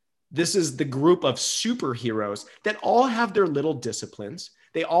Avengers. This is the group of superheroes that all have their little disciplines.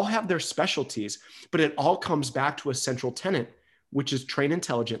 They all have their specialties, but it all comes back to a central tenet, which is train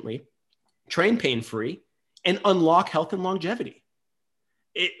intelligently, train pain-free, and unlock health and longevity.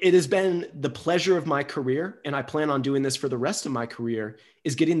 It has been the pleasure of my career, and I plan on doing this for the rest of my career,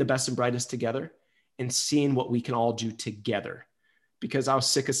 is getting the best and brightest together and seeing what we can all do together. Because I was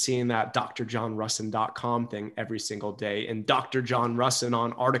sick of seeing that drjohnrussin.com thing every single day and Dr. John Russin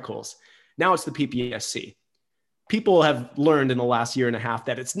on articles. Now it's the PPSC. People have learned in the last year and a half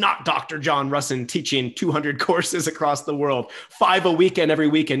that it's not Dr. John Russin teaching 200 courses across the world, 5 a weekend every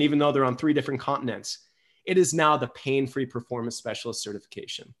weekend, even though they're on 3 different continents. It is now the pain-free performance specialist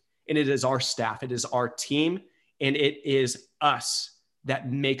certification. And it is our staff, it is our team, and it is us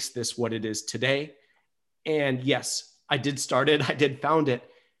that makes this what it is today. And yes, I did start it, I did found it,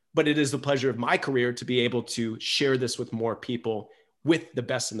 but it is the pleasure of my career to be able to share this with more people with the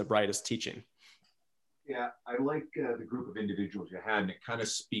best and the brightest teaching. Yeah, I like the group of individuals you had, and it kind of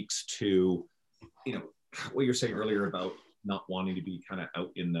speaks to, what you're saying earlier about not wanting to be kind of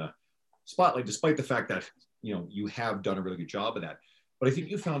out in the spotlight, despite the fact that, you have done a really good job of that. But I think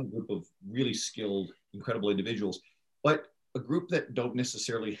you found a group of really skilled, incredible individuals, but a group that don't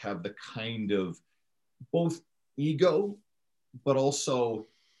necessarily have the kind of both ego, but also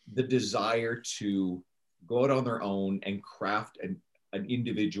the desire to go out on their own and craft an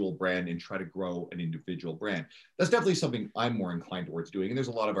individual brand and try to grow an individual brand. That's definitely something I'm more inclined towards doing. And there's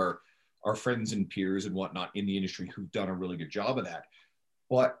a lot of our friends and peers and whatnot in the industry who've done a really good job of that.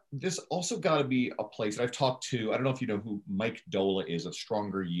 But there's also got to be a place that I've talked to. I don't know if you know who Mike Dola is of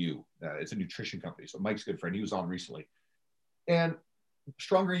Stronger You. It's a nutrition company. So Mike's a good friend. He was on recently. And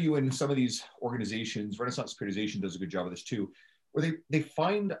Stronger You and some of these organizations, Renaissance Periodization does a good job of this too, where they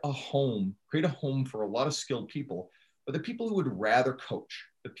find a home, create a home for a lot of skilled people, but the people who would rather coach,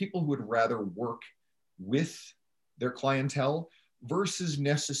 the people who would rather work with their clientele versus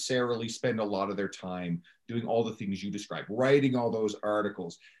necessarily spend a lot of their time doing all the things you described, writing all those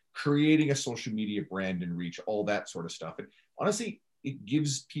articles, creating a social media brand and reach, all that sort of stuff. And honestly, it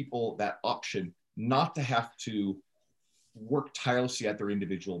gives people that option not to have to work tirelessly at their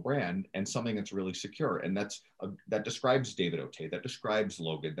individual brand and something that's really secure. And that describes David Otey, that describes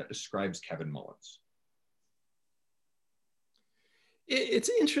Logan, that describes Kevin Mullins. It's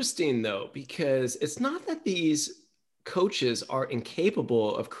interesting though, because it's not that these coaches are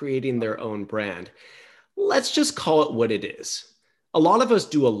incapable of creating their own brand. Let's just call it what it is. A lot of us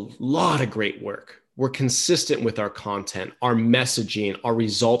do a lot of great work. We're consistent with our content, our messaging, our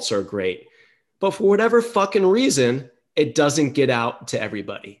results are great. But for whatever fucking reason, it doesn't get out to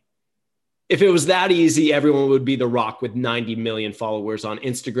everybody. If it was that easy, everyone would be The Rock with 90 million followers on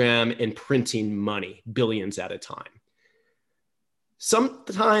Instagram and printing money, billions at a time.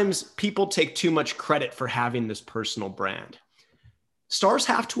 Sometimes people take too much credit for having this personal brand. Stars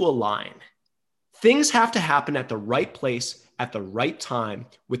have to align. Things have to happen at the right place, at the right time,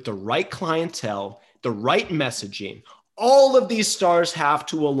 with the right clientele, the right messaging. All of these stars have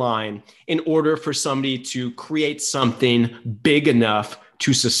to align in order for somebody to create something big enough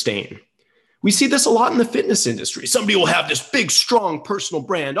to sustain. We see this a lot in the fitness industry. Somebody will have this big, strong personal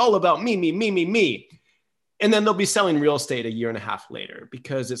brand, all about me, me, me, me, me. And then they'll be selling real estate a year and a half later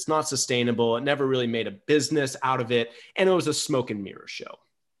because it's not sustainable. It never really made a business out of it. And it was a smoke and mirror show.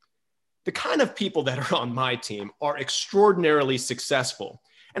 The kind of people that are on my team are extraordinarily successful.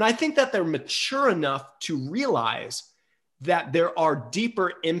 And I think that they're mature enough to realize that there are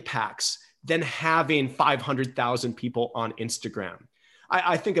deeper impacts than having 500,000 people on Instagram.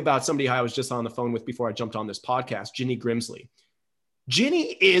 I think about somebody I was just on the phone with before I jumped on this podcast, Ginny Grimsley.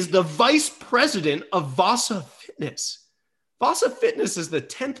 Ginny is the vice president of Vasa Fitness. Vasa Fitness is the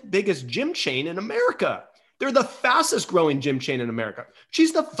 10th biggest gym chain in America. They're the fastest growing gym chain in America.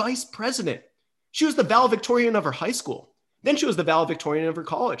 She's the vice president. She was the valedictorian of her high school. Then she was the valedictorian of her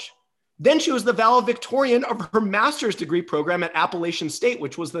college. Then she was the valedictorian of her master's degree program at Appalachian State,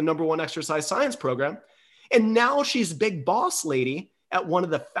 which was the #1 exercise science program. And now she's big boss lady at one of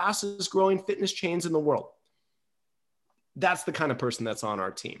the fastest growing fitness chains in the world. That's the kind of person that's on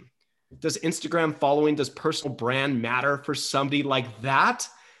our team. Does Instagram following, does personal brand matter for somebody like that?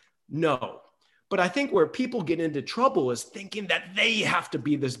 No. But I think where people get into trouble is thinking that they have to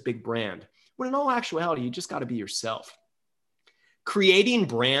be this big brand, when in all actuality, you just got to be yourself. Creating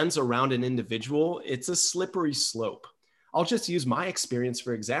brands around an individual, it's a slippery slope. I'll just use my experience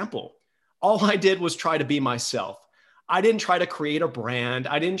for example. All I did was try to be myself. I didn't try to create a brand.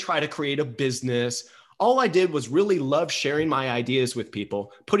 I didn't try to create a business. All I did was really love sharing my ideas with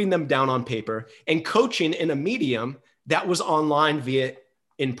people, putting them down on paper, and coaching in a medium that was online via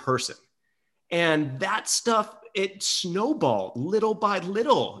in person. And that stuff, it snowballed little by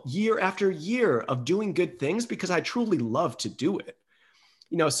little, year after year of doing good things because I truly love to do it.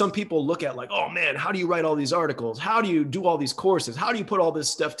 You know, some people look at like, oh man, how do you write all these articles? How do you do all these courses? How do you put all this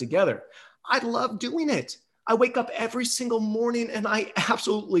stuff together? I love doing it. I wake up every single morning and I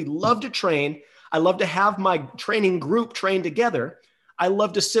absolutely love to train. I love to have my training group train together. I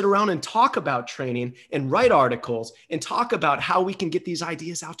love to sit around and talk about training and write articles and talk about how we can get these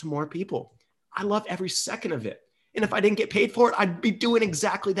ideas out to more people. I love every second of it. And if I didn't get paid for it, I'd be doing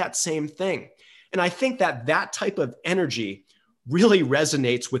exactly that same thing. And I think that that type of energy really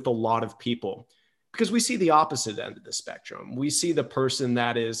resonates with a lot of people because we see the opposite end of the spectrum. We see the person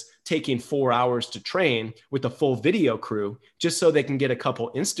that is taking 4 hours to train with a full video crew just so they can get a couple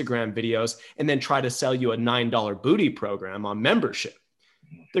Instagram videos and then try to sell you a $9 booty program on membership.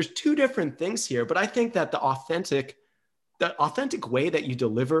 There's two different things here, but I think that the authentic way that you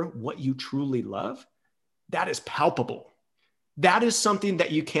deliver what you truly love, that is palpable. That is something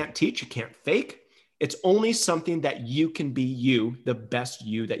that you can't teach, you can't fake. It's only something that you can be you, the best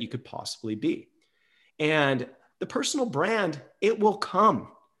you that you could possibly be. And the personal brand, it will come,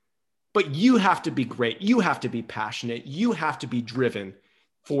 but you have to be great. You have to be passionate. You have to be driven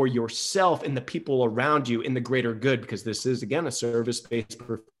for yourself and the people around you in the greater good, because this is, again, a service-based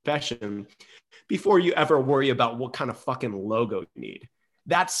profession, before you ever worry about what kind of fucking logo you need.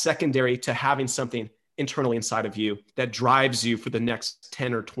 That's secondary to having something internally inside of you that drives you for the next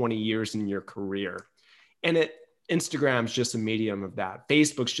 10 or 20 years in your career. And Instagram's just a medium of that.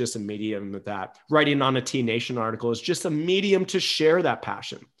 Facebook's just a medium of that. Writing on a T Nation article is just a medium to share that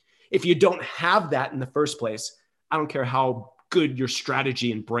passion. If you don't have that in the first place, I don't care how good your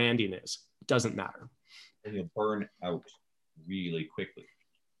strategy and branding is. It doesn't matter. And you'll burn out really quickly.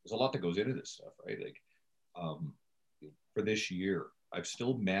 There's a lot that goes into this stuff, right? Like for this year, I've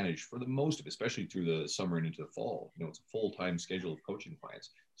still managed for the most of it, especially through the summer and into the fall. You know, it's a full-time schedule of coaching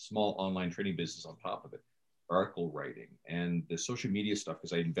clients, small online training business on top of it, article writing, and the social media stuff,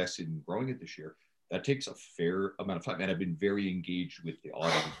 because I invested in growing it this year. That takes a fair amount of time. And I've been very engaged with the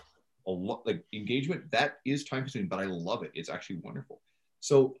audience. A lot, like engagement, that is time consuming, but I love it. It's actually wonderful.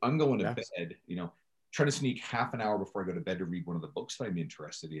 So I'm going to bed, you know, trying to sneak half an hour before I go to bed to read one of the books that I'm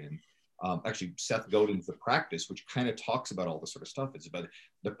interested in. Actually, Seth Godin's The Practice, which kind of talks about all this sort of stuff. It's about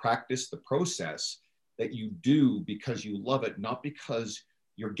the practice, the process that you do because you love it, not because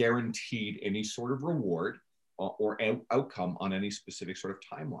you're guaranteed any sort of reward or outcome on any specific sort of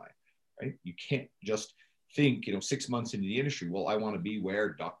timeline, right? You can't just think, 6 months into the industry, well, I want to be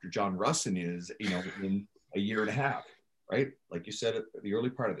where Dr. John Russin is, in a year and a half, right? Like you said, the early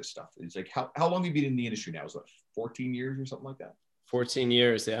part of this stuff, it's like, how long have you been in the industry now? Is it 14 years or something like that? 14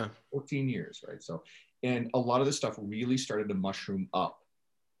 years, yeah. 14 years, right? So, and a lot of this stuff really started to mushroom up.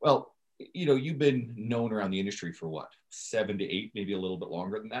 Well, you've been known around the industry for what, 7 to 8, maybe a little bit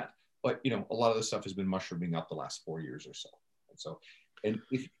longer than that. But, a lot of this stuff has been mushrooming up the last 4 years or so. And so, and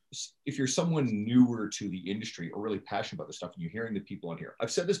if you're someone newer to the industry or really passionate about this stuff and you're hearing the people on here,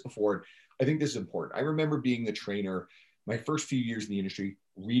 I've said this before, I think this is important. I remember being the trainer my first few years in the industry,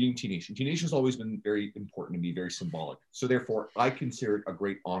 reading T Nation. T Nation has always been very important to me, very symbolic. So therefore, I consider it a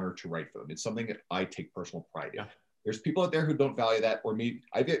great honor to write for them. It's something that I take personal pride in. Yeah. There's people out there who don't value that, or maybe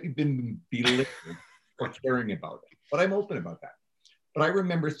I've been belittled for caring about it, but I'm open about that. But I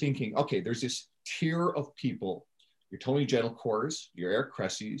remember thinking, okay, there's this tier of people, your Tony Gentlecores, your Eric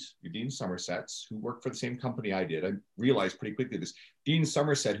Cressys, your Dean Somersets, who work for the same company I did. I realized pretty quickly this. Dean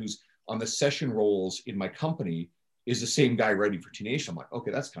Somerset, who's on the session roles in my company, is the same guy writing for T Nation. I'm like,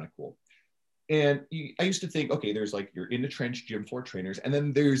 okay, that's kind of cool. And I used to think, okay, there's like your in the trench gym floor trainers, and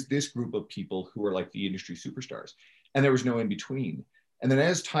then there's this group of people who are like the industry superstars, and there was no in between. And then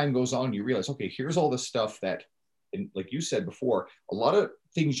as time goes on, you realize, okay, here's all the stuff that, and like you said before, a lot of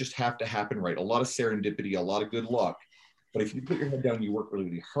things just have to happen right. A lot of serendipity, a lot of good luck. But if you put your head down and you work really,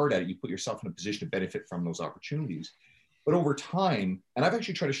 really hard at it, you put yourself in a position to benefit from those opportunities. But over time, and I've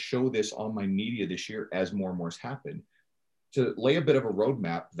actually tried to show this on my media this year as more and more has happened, to lay a bit of a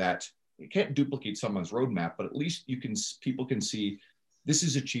roadmap that you can't duplicate someone's roadmap, but at least people can see this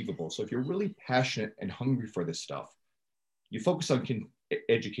is achievable. So if you're really passionate and hungry for this stuff, you focus on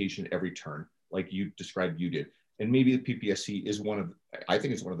education at every turn, like you described you did. And maybe the PPSC is I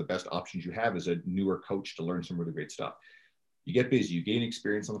think it's one of the best options you have as a newer coach to learn some really great stuff. You get busy, you gain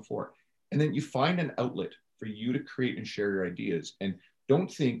experience on the floor, and then you find an outlet for you to create and share your ideas. And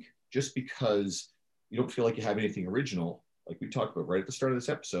don't think just because you don't feel like you have anything original, like we talked about right at the start of this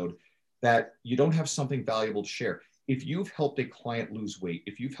episode, that you don't have something valuable to share. If you've helped a client lose weight,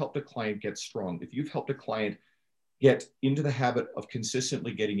 if you've helped a client get strong, if you've helped a client get into the habit of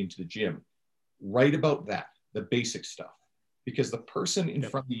consistently getting into the gym, write about that, the basic stuff. Because the person in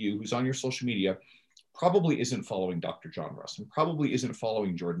front of you who's on your social media probably isn't following Dr. John Russin, probably isn't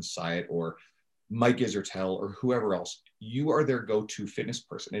following Jordan Syatt or Mike Isertel or whoever else. You are their go-to fitness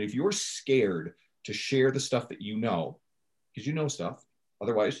person. And if you're scared to share the stuff that you know, because you know stuff,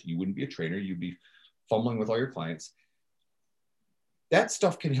 otherwise you wouldn't be a trainer, you'd be fumbling with all your clients. That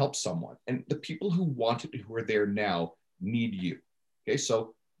stuff can help someone. And the people who want it, who are there now, need you. Okay,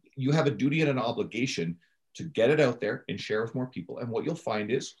 so you have a duty and an obligation to get it out there and share with more people. And what you'll find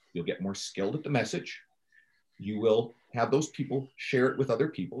is you'll get more skilled at the message. You will have those people share it with other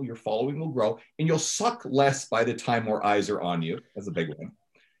people. Your following will grow, and you'll suck less by the time more eyes are on you. That's a big one.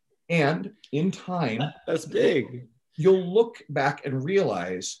 And in time, that's big. You'll look back and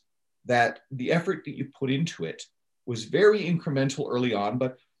realize that the effort that you put into it was very incremental early on,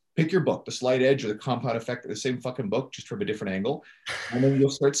 but pick your book, The Slight Edge or The Compound Effect, the same fucking book, just from a different angle. And then you'll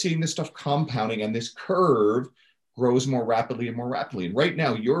start seeing this stuff compounding, and this curve grows more rapidly and more rapidly. And right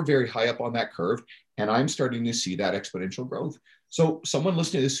now, you're very high up on that curve, and I'm starting to see that exponential growth. So someone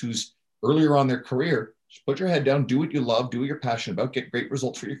listening to this who's earlier on their career, just put your head down, do what you love, do what you're passionate about, get great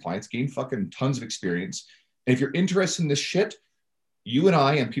results for your clients, gain fucking tons of experience. And if you're interested in this shit, you and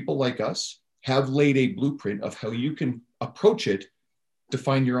I and people like us have laid a blueprint of how you can approach it to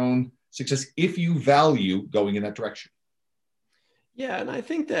find your own success if you value going in that direction. Yeah, and I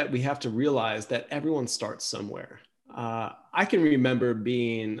think that we have to realize that everyone starts somewhere. I can remember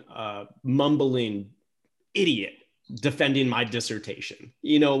being a mumbling idiot defending my dissertation,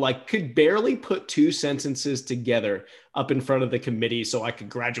 like could barely put 2 sentences together up in front of the committee so I could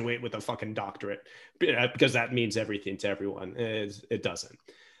graduate with a fucking doctorate, because that means everything to everyone. It doesn't.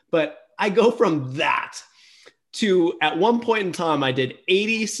 But I go from that to, at one point in time, I did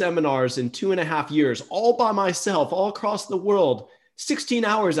 80 seminars in 2.5 years, all by myself, all across the world. 16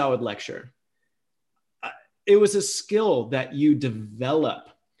 hours I would lecture. It was a skill that you develop.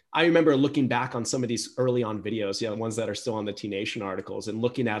 I remember looking back on some of these early on videos, the ones that are still on the T Nation articles, and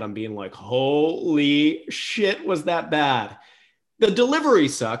looking at them being like, holy shit, was that bad? The delivery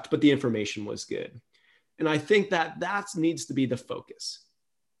sucked, but the information was good. And I think that needs to be the focus.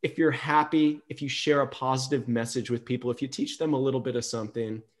 If you're happy, if you share a positive message with people, if you teach them a little bit of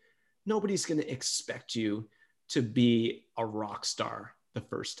something, nobody's going to expect you to be a rock star the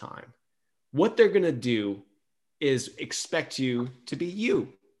first time. What they're going to do is expect you to be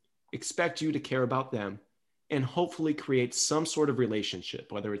you, expect you to care about them, and hopefully create some sort of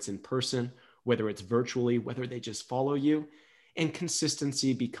relationship, whether it's in person, whether it's virtually, whether they just follow you. And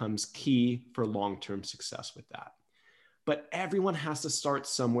consistency becomes key for long-term success with that. But everyone has to start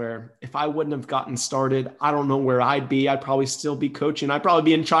somewhere. If I wouldn't have gotten started, I don't know where I'd be. I'd probably still be coaching. I'd probably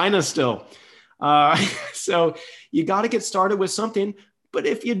be in China still. So you got to get started with something. But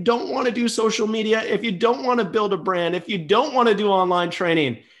if you don't want to do social media, if you don't want to build a brand, if you don't want to do online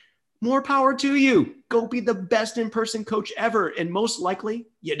training, more power to you. Go be the best in-person coach ever. And most likely,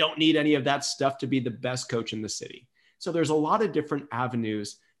 you don't need any of that stuff to be the best coach in the city. So there's a lot of different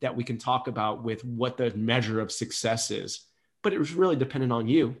avenues that we can talk about with what the measure of success is. But it was really dependent on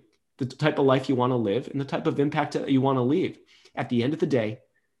you, the type of life you want to live and the type of impact that you want to leave. At the end of the day,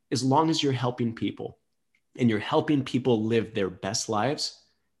 as long as you're helping people and you're helping people live their best lives,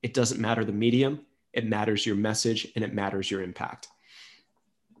 it doesn't matter the medium, it matters your message and it matters your impact.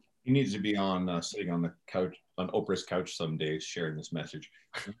 He needs to be on sitting on the couch, on Oprah's couch some days, sharing this message.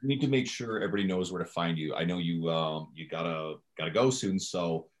 You need to make sure everybody knows where to find you. I know you gotta go soon,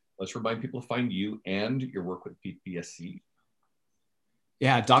 so let's remind people to find you and your work with PPSC.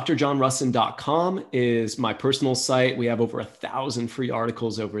 Yeah, drjohnrussin.com is my personal site. We have over 1,000 free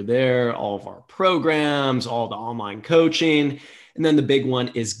articles over there, all of our programs, all the online coaching. And then the big one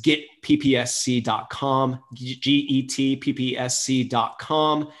is getppsc.com, getppsc.com.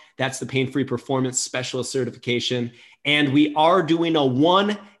 That's the pain-free performance specialist certification. And we are doing a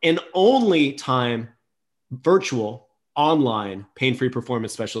one and only time virtual online pain-free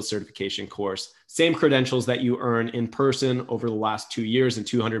performance specialist certification course. Same credentials that you earn in person over the last 2 years and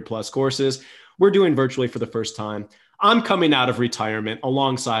 200 plus courses. We're doing virtually for the first time. I'm coming out of retirement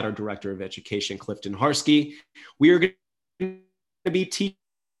alongside our director of education, Clifton Harsky. We are going to be teaching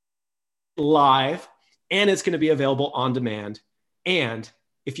live and it's going to be available on demand. And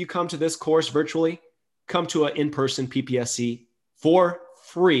if you come to this course virtually, come to an in-person PPSC for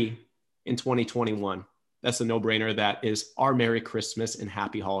free in 2021. That's a no-brainer. That is our Merry Christmas and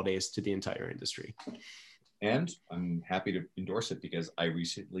Happy Holidays to the entire industry. And I'm happy to endorse it because I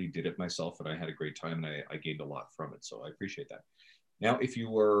recently did it myself and I had a great time and I gained a lot from it. So I appreciate that. Now, if you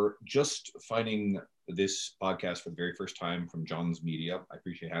were just finding this podcast for the very first time from John's Media, I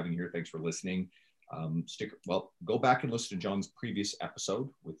appreciate having you here. Thanks for listening. Go back and listen to John's previous episode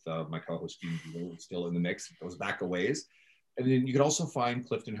with my co-host, Dean, still in the mix. It goes back a ways. And then you can also find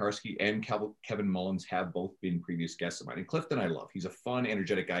Clifton Harsky and Kevin Mullins have both been previous guests of mine. And Clifton I love. He's a fun,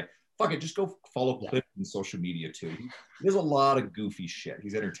 energetic guy. Fuck it, just go follow Clifton on social media too. He does a lot of goofy shit.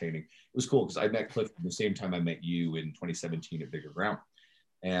 He's entertaining. It was cool because I met Clifton the same time I met you in 2017 at Bigger Ground.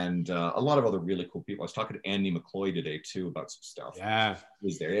 And a lot of other really cool people. I was talking to Andy McCloy today too about some stuff. Yeah. He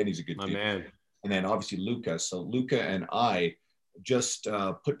was there and he's a good dude. Man. And then obviously Luca. So Luca and I just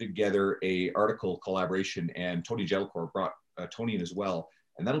put together a article collaboration and Tony Gelcor brought Tony in as well.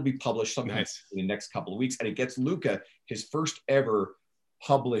 And that'll be published sometime in the next couple of weeks. And it gets Luca his first ever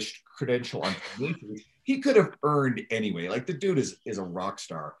published credential on which he could have earned anyway. Like the dude is a rock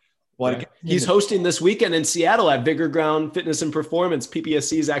star. But he's hosting this weekend in Seattle at Bigger Ground Fitness and Performance.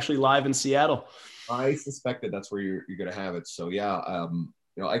 PPSC is actually live in Seattle. I suspected that's where you're going to have it. So yeah,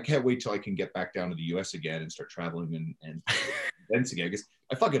 I can't wait till I can get back down to the US again and start traveling and events again. Because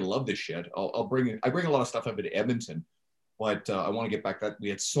I fucking love this shit. I bring a lot of stuff up to Edmonton, but I want to get back. That we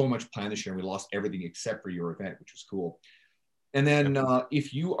had so much planned this year and we lost everything except for your event, which was cool. And then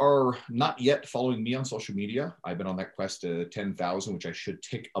if you are not yet following me on social media, I've been on that quest to 10,000, which I should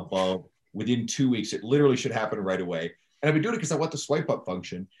tick above within 2 weeks. It literally should happen right away. And I've been doing it because I want the swipe up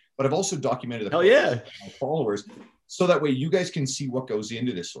function, but I've also documented my followers so that way you guys can see what goes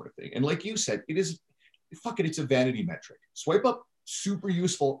into this sort of thing. And like you said, it's a vanity metric. Swipe up, super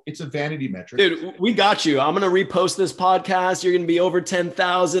useful. It's a vanity metric. Dude, we got you. I'm going to repost this podcast. You're going to be over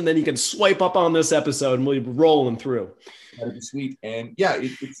 10,000. Then you can swipe up on this episode and we'll be rolling through. That'd be sweet. And yeah,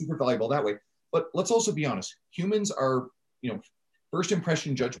 it's super valuable that way. But let's also be honest. Humans are, first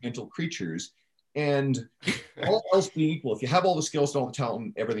impression judgmental creatures. And all else being equal, if you have all the skills and all the talent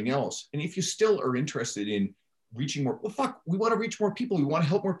and everything else, and if you still are interested in reaching more, we want to reach more people. We want to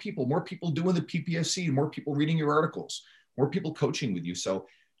help more people doing the PPSC, more people reading your articles, more people coaching with you. So,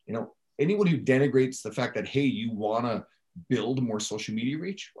 anyone who denigrates the fact that, hey, you want to build more social media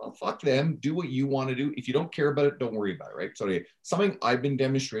reach, well, fuck them. Do what you want to do. If you don't care about it, don't worry about it, right? So something I've been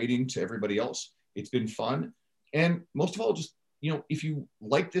demonstrating to everybody else. It's been fun. And most of all, just, if you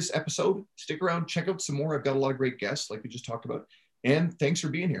like this episode, stick around, check out some more. I've got a lot of great guests like we just talked about. And thanks for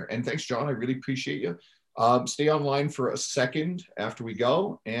being here. And thanks, John. I really appreciate you. Stay online for a second after we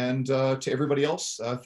go. And to everybody else,